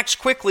He acts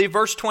quickly.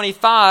 Verse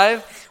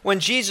 25,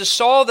 when Jesus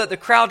saw that the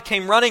crowd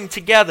came running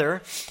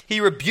together, He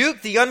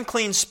rebuked the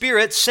unclean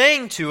spirit,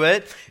 saying to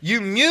it,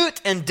 You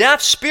mute and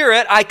deaf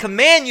spirit, I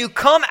command you,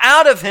 come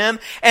out of him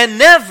and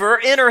never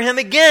enter him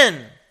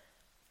again.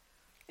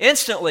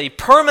 Instantly,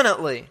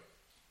 permanently,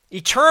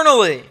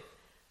 eternally,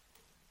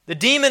 the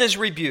demon is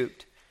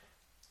rebuked.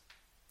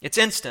 It's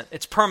instant,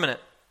 it's permanent.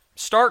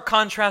 Stark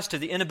contrast to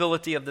the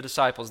inability of the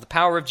disciples, the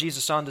power of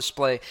Jesus on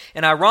display.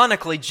 And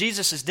ironically,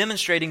 Jesus is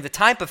demonstrating the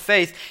type of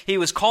faith He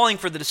was calling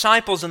for the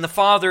disciples and the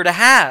Father to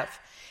have.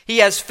 He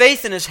has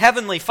faith in His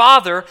heavenly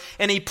Father,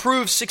 and He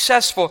proves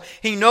successful.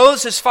 He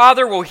knows His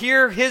Father will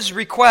hear His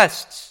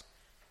requests.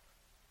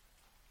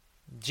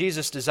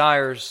 Jesus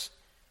desires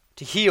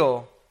to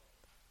heal.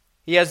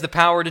 He has the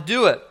power to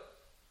do it.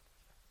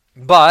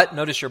 But,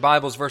 notice your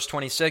Bibles, verse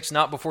 26,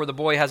 not before the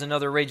boy has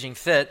another raging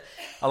fit.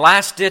 A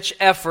last-ditch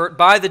effort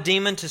by the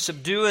demon to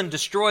subdue and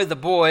destroy the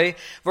boy.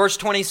 Verse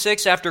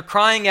 26, after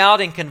crying out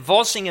and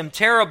convulsing him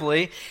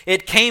terribly,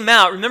 it came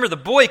out. Remember, the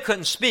boy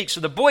couldn't speak, so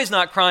the boy's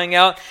not crying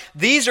out.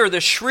 These are the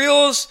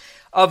shrills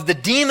of the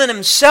demon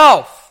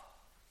himself,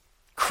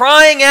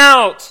 crying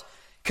out,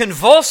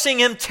 convulsing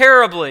him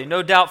terribly.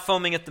 No doubt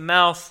foaming at the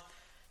mouth,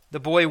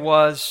 the boy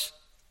was.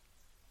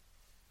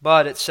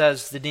 But it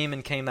says the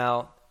demon came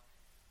out.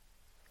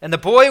 And the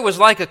boy was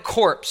like a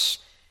corpse.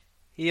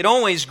 He had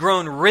always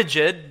grown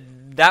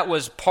rigid. That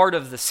was part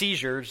of the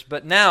seizures.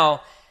 But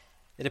now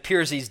it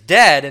appears he's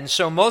dead. And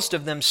so most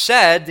of them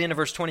said, the end of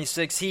verse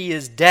 26, he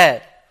is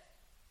dead.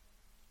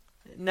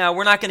 Now,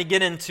 we're not going to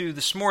get into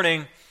this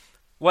morning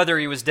whether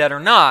he was dead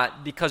or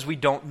not, because we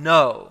don't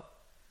know.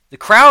 The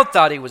crowd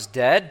thought he was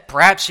dead.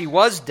 Perhaps he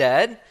was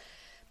dead.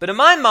 But in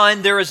my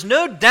mind, there is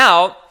no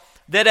doubt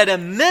that at a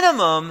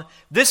minimum,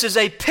 this is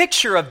a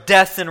picture of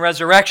death and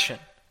resurrection.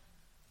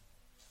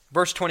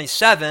 Verse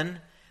 27,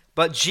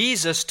 but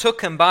Jesus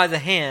took him by the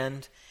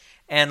hand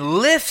and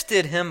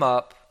lifted him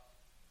up,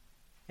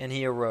 and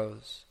he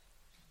arose.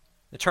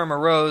 The term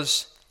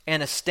arose,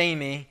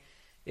 anastemi,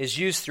 is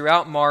used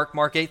throughout Mark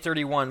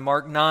 8:31,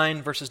 Mark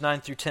 9, verses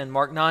 9 through 10,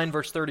 Mark 9,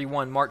 verse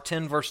 31, Mark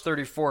 10, verse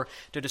 34,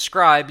 to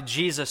describe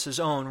Jesus'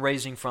 own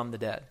raising from the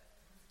dead.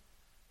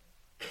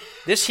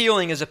 This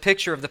healing is a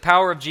picture of the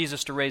power of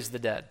Jesus to raise the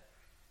dead.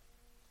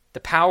 The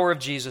power of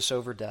Jesus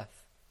over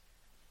death.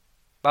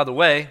 By the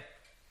way,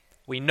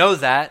 we know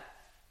that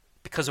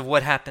because of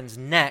what happens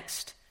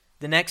next.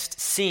 The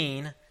next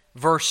scene,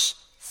 verse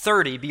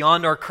 30,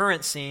 beyond our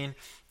current scene,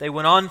 they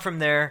went on from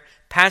there,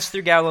 passed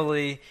through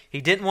Galilee.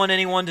 He didn't want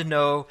anyone to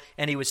know,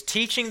 and he was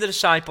teaching the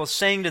disciples,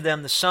 saying to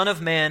them, the Son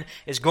of Man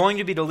is going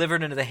to be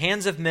delivered into the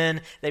hands of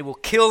men. They will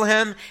kill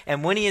him,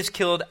 and when he is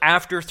killed,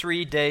 after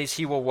 3 days,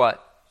 he will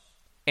what?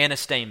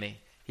 Anastemi.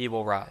 He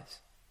will rise.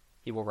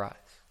 He will rise.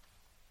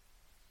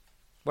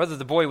 Whether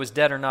the boy was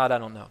dead or not, I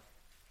don't know.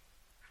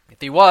 If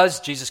he was,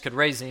 Jesus could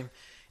raise him.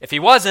 If he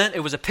wasn't,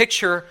 it was a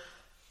picture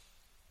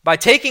by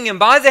taking him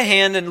by the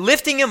hand and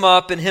lifting him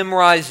up and him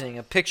rising,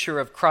 a picture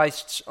of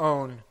Christ's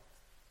own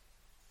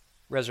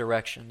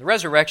resurrection. The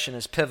resurrection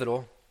is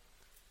pivotal.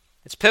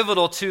 It's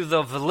pivotal to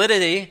the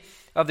validity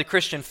of the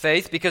Christian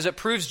faith because it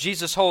proves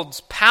Jesus holds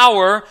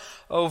power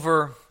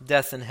over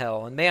death and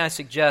hell. And may I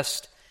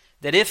suggest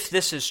that if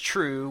this is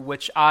true,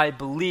 which I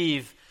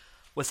believe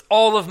with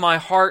all of my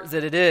heart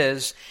that it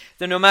is,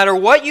 then no matter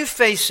what you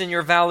face in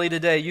your valley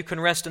today, you can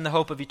rest in the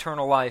hope of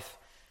eternal life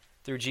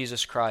through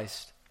Jesus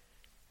Christ.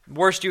 The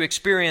worst you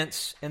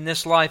experience in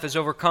this life is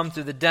overcome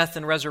through the death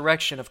and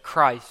resurrection of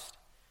Christ.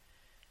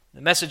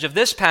 The message of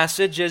this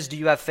passage is, do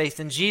you have faith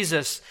in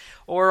Jesus?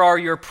 Or are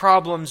your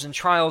problems and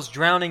trials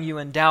drowning you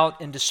in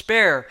doubt and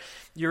despair?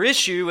 Your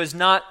issue is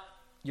not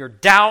your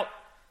doubt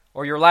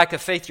or your lack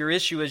of faith. Your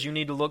issue is you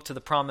need to look to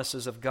the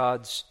promises of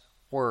God's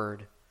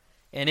Word.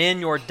 And in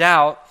your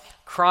doubt,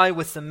 cry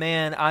with the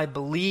man, I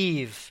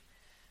believe,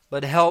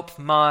 but help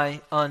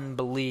my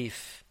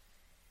unbelief.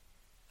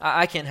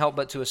 I can't help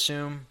but to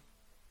assume,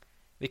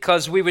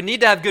 because we would need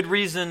to have good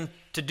reason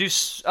to do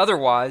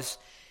otherwise,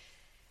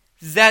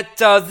 that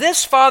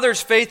this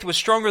father's faith was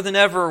stronger than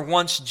ever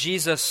once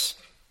Jesus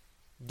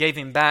gave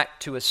him back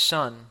to his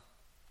son.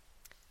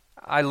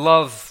 I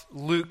love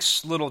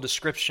Luke's little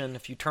description.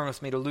 If you turn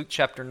with me to Luke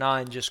chapter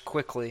 9 just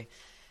quickly.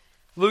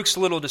 Luke's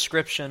little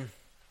description.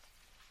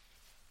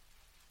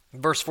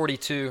 Verse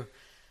 42,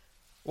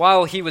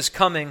 while he was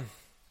coming,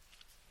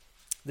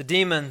 the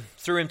demon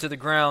threw him to the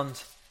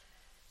ground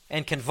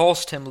and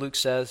convulsed him, Luke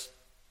says.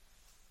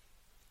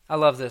 I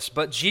love this.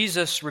 But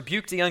Jesus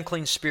rebuked the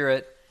unclean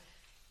spirit,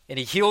 and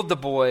he healed the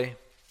boy,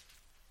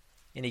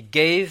 and he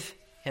gave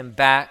him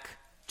back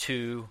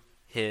to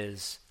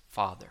his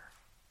father.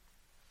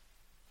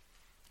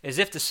 As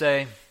if to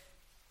say,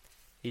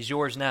 he's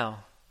yours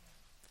now.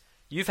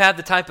 You've had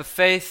the type of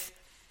faith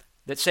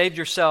that saved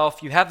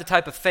yourself. You have the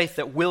type of faith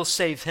that will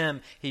save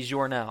him. He's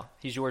yours now.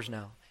 He's yours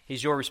now.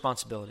 He's your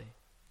responsibility.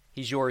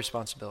 He's your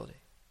responsibility.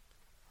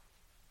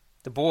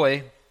 The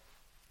boy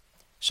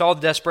saw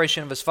the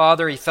desperation of his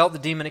father. He felt the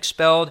demon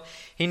expelled.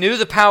 He knew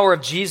the power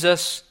of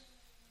Jesus.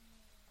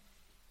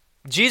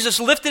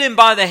 Jesus lifted him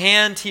by the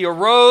hand. He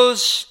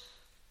arose.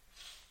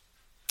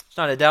 There's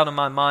not a doubt in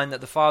my mind that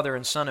the father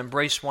and son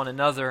embraced one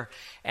another.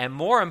 And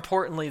more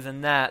importantly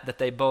than that, that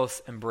they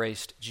both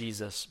embraced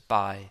Jesus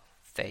by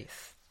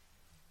faith.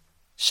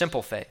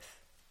 Simple faith.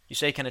 You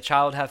say, can a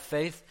child have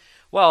faith?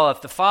 Well,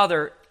 if the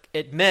father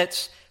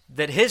admits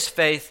that his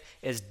faith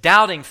is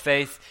doubting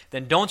faith,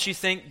 then don't you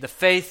think the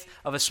faith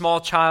of a small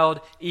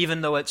child,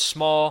 even though it's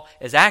small,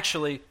 is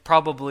actually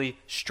probably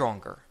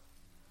stronger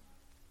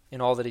in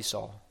all that he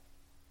saw?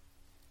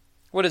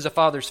 What does a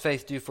father's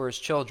faith do for his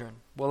children?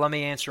 Well, let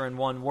me answer in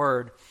one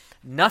word.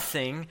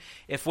 Nothing,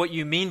 if what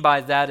you mean by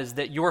that is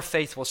that your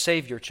faith will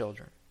save your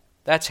children.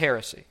 That's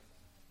heresy.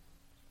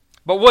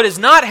 But what is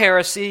not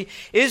heresy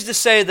is to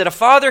say that a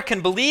father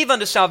can believe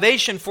unto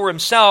salvation for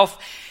himself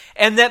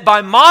and that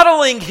by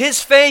modeling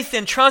his faith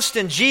and trust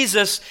in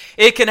Jesus,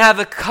 it can have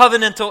a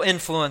covenantal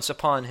influence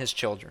upon his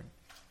children.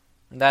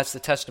 And that's the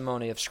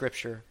testimony of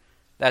Scripture.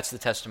 That's the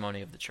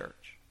testimony of the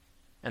church.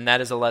 And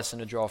that is a lesson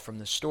to draw from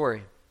this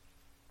story.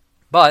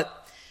 But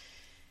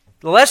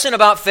the lesson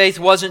about faith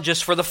wasn't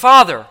just for the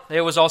Father.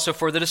 It was also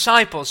for the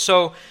disciples.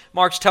 So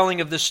Mark's telling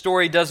of this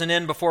story doesn't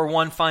end before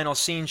one final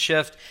scene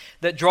shift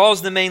that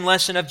draws the main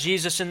lesson of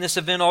Jesus in this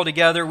event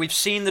altogether. We've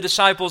seen the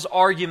disciples'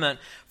 argument,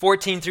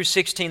 14 through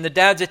 16, the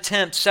dad's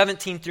attempt,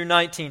 17 through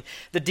 19,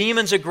 the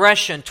demon's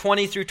aggression,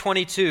 20 through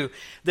 22,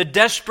 the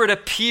desperate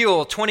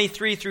appeal,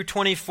 23 through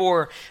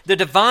 24, the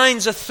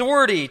divine's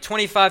authority,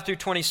 25 through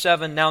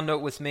 27. Now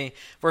note with me,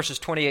 verses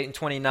 28 and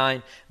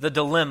 29, the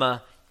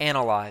dilemma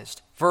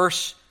analyzed.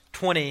 Verse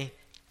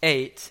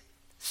 28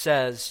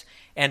 says,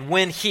 "And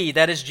when he,"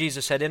 that is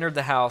Jesus, "had entered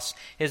the house,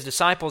 his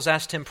disciples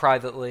asked him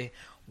privately,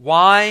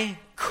 'Why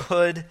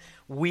could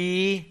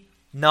we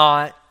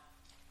not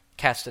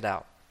cast it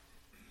out?'"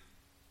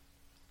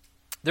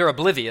 They're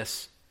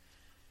oblivious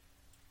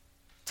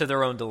to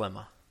their own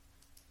dilemma.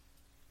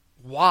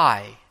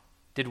 Why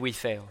did we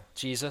fail,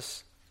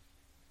 Jesus?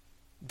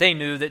 They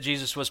knew that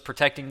Jesus was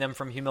protecting them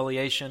from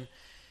humiliation,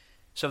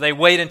 so they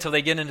wait until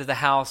they get into the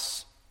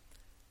house.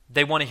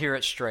 They want to hear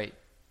it straight.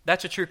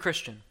 That's a true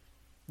Christian.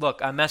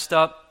 Look, I messed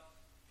up.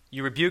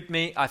 You rebuked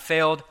me. I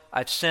failed.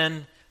 I've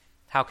sinned.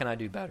 How can I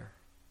do better?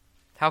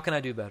 How can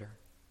I do better?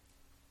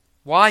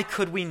 Why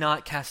could we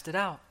not cast it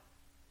out?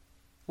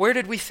 Where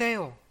did we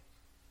fail?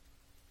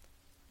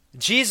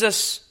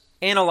 Jesus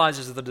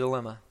analyzes the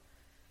dilemma.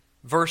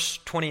 Verse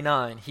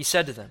 29, he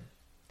said to them,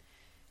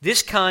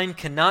 "This kind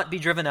cannot be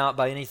driven out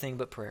by anything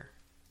but prayer."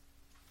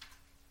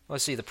 Well,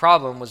 see, the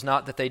problem was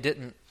not that they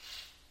didn't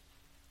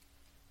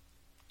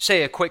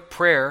say a quick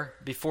prayer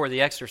before the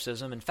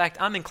exorcism. In fact,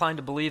 I'm inclined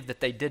to believe that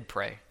they did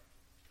pray.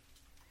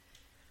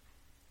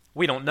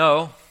 We don't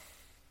know.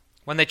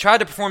 When they tried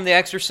to perform the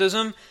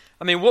exorcism,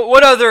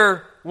 what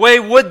other way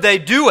would they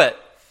do it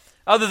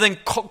other than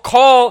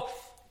call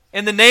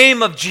in the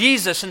name of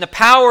Jesus and the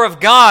power of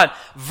God?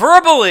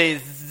 Verbally,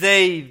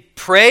 they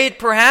prayed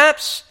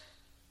perhaps,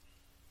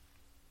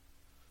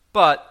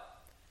 but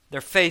their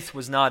faith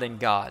was not in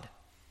God.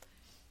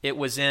 It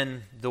was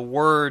in the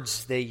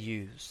words they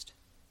used.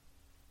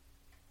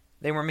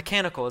 They were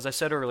mechanical, as I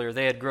said earlier.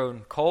 They had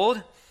grown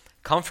cold,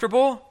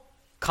 comfortable,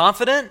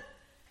 confident,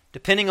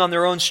 depending on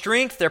their own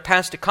strength, their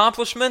past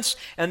accomplishments,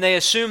 and they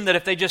assumed that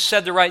if they just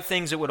said the right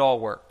things, it would all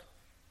work.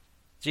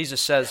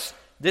 Jesus says,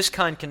 this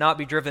kind cannot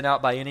be driven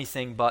out by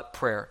anything but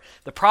prayer.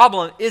 The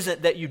problem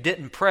isn't that you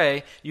didn't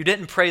pray. You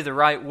didn't pray the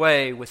right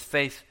way with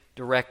faith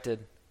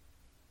directed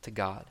to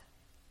God.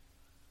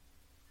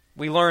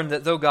 We learned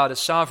that though God is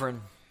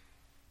sovereign,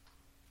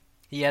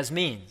 He has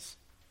means.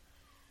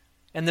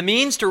 And the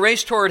means to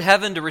race toward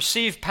heaven, to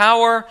receive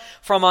power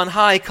from on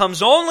high,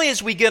 comes only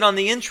as we get on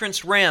the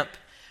entrance ramp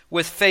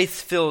with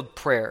faith-filled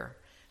prayer.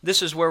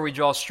 This is where we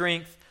draw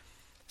strength,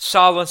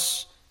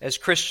 solace as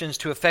Christians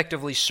to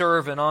effectively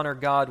serve and honor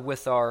God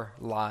with our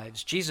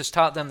lives. Jesus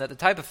taught them that the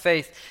type of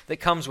faith that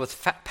comes with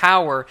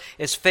power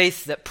is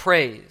faith that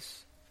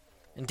prays.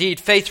 Indeed,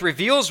 faith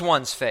reveals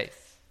one's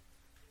faith.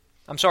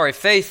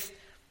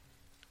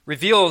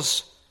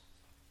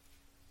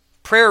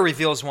 Prayer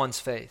reveals one's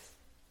faith.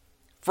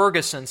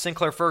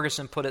 Sinclair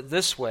Ferguson put it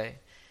this way.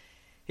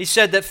 He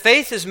said that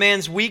faith is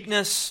man's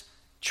weakness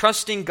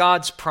trusting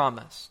God's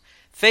promise.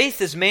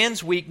 Faith is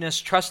man's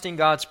weakness trusting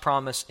God's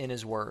promise in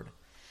His Word.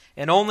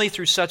 And only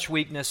through such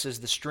weakness is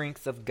the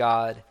strength of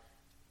God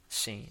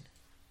seen.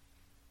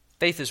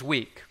 Faith is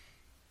weak.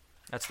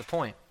 That's the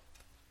point.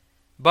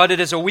 But it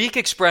is a weak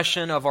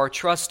expression of our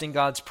trust in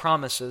God's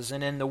promises.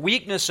 And in the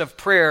weakness of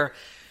prayer,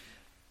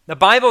 the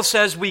Bible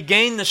says we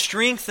gain the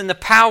strength and the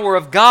power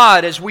of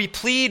God as we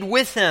plead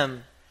with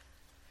Him,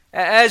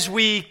 as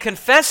we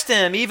confess to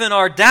Him even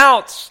our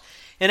doubts,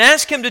 and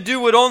ask Him to do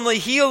what only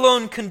He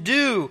alone can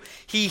do.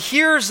 He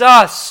hears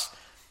us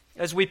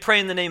as we pray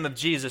in the name of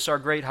Jesus, our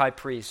great high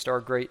priest, our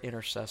great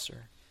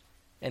intercessor,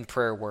 and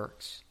prayer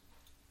works.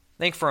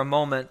 Think for a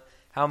moment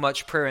how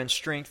much prayer and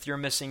strength you're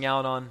missing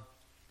out on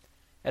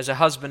as a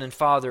husband and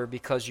father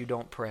because you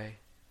don't pray.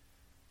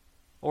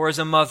 Or as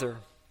a mother.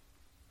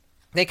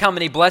 Think how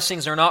many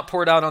blessings are not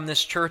poured out on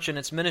this church and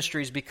its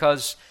ministries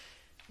because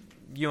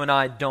you and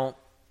I don't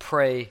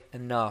pray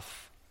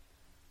enough.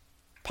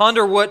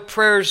 Ponder what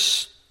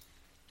prayers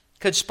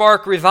could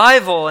spark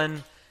revival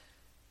and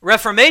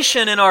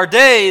reformation in our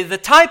day, the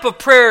type of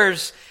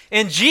prayers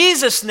in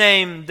Jesus'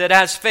 name that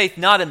has faith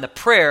not in the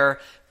prayer,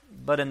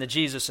 but in the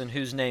Jesus in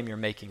whose name you're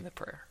making the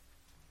prayer,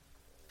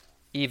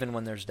 even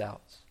when there's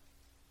doubts.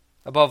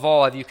 Above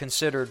all, have you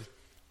considered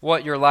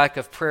what your lack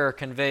of prayer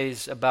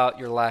conveys about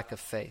your lack of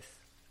faith?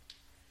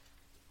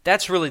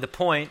 That's really the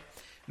point.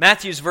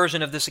 Matthew's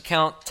version of this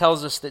account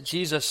tells us that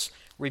Jesus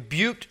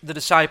rebuked the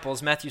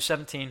disciples, Matthew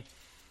 17,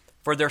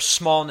 for their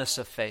smallness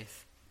of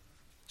faith.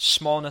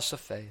 Smallness of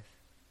faith.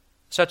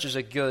 Such is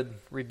a good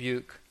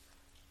rebuke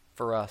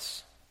for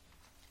us.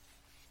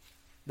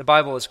 The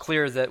Bible is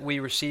clear that we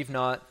receive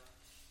not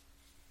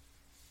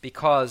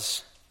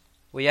because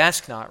we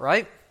ask not,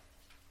 right?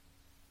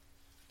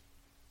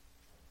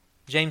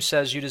 James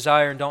says, you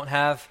desire and don't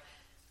have,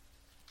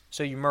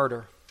 so you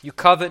murder. You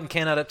covet and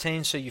cannot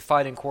obtain, so you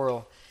fight and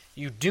quarrel.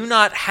 You do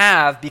not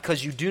have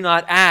because you do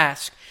not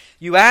ask.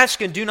 You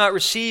ask and do not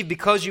receive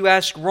because you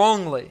ask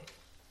wrongly.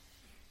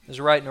 There's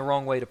a right and a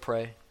wrong way to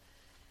pray.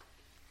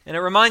 And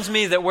it reminds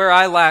me that where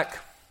I lack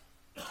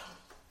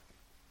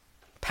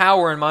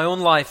power in my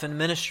own life and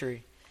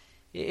ministry,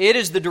 it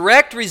is the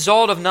direct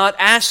result of not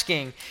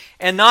asking.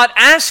 And not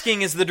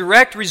asking is the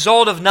direct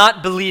result of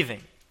not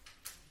believing.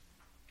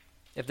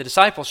 If the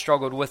disciples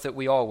struggled with it,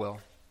 we all will.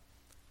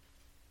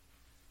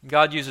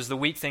 God uses the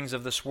weak things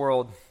of this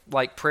world,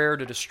 like prayer,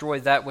 to destroy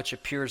that which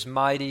appears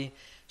mighty,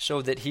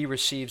 so that He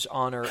receives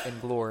honor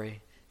and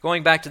glory.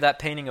 Going back to that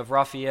painting of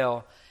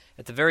Raphael,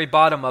 at the very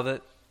bottom of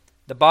it,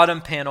 the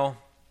bottom panel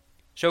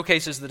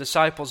showcases the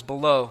disciples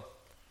below,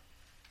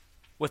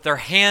 with their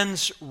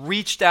hands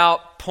reached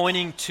out,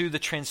 pointing to the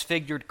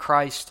transfigured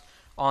Christ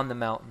on the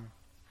mountain,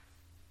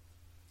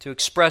 to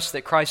express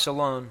that Christ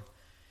alone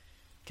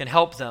can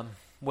help them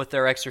with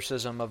their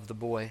exorcism of the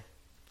boy.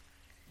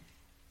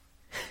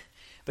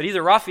 But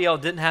either Raphael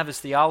didn't have his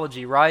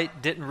theology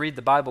right, didn't read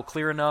the Bible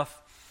clear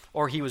enough,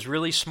 or he was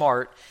really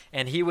smart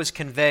and he was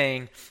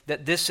conveying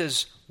that this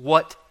is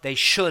what they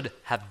should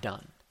have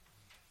done.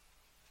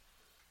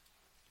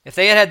 If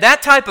they had had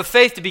that type of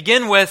faith to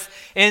begin with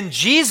in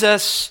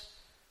Jesus,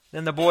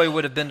 then the boy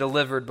would have been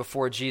delivered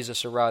before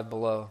Jesus arrived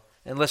below.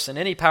 And listen,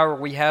 any power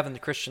we have in the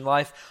Christian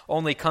life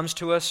only comes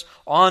to us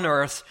on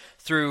earth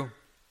through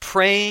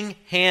praying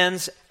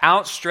hands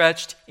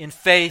outstretched in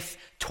faith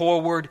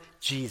toward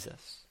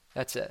Jesus.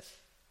 That's it.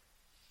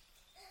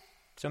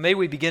 So may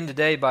we begin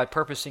today by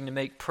purposing to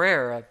make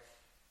prayer a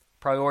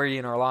priority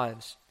in our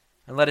lives.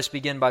 And let us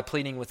begin by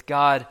pleading with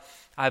God,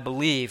 I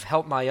believe,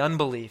 help my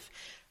unbelief.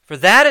 For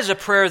that is a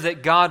prayer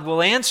that God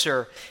will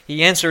answer.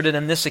 He answered it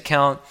in this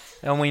account,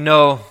 and we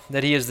know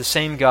that He is the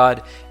same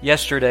God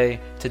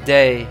yesterday,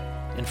 today,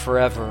 and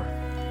forever.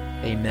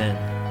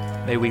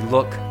 Amen. May we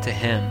look to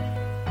Him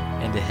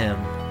and to Him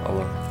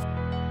alone.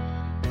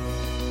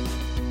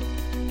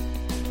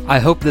 I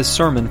hope this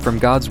sermon from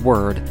God's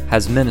Word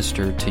has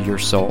ministered to your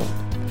soul.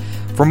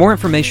 For more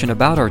information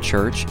about our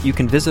church, you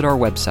can visit our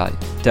website,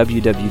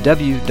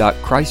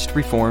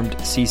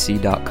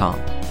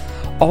 www.christreformedcc.com.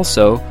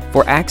 Also,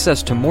 for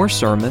access to more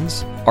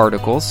sermons,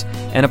 articles,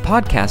 and a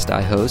podcast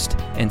I host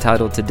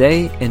entitled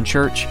Today in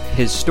Church,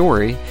 His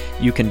Story,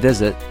 you can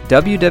visit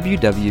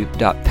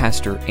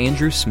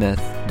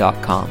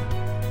www.pastorandrewsmith.com.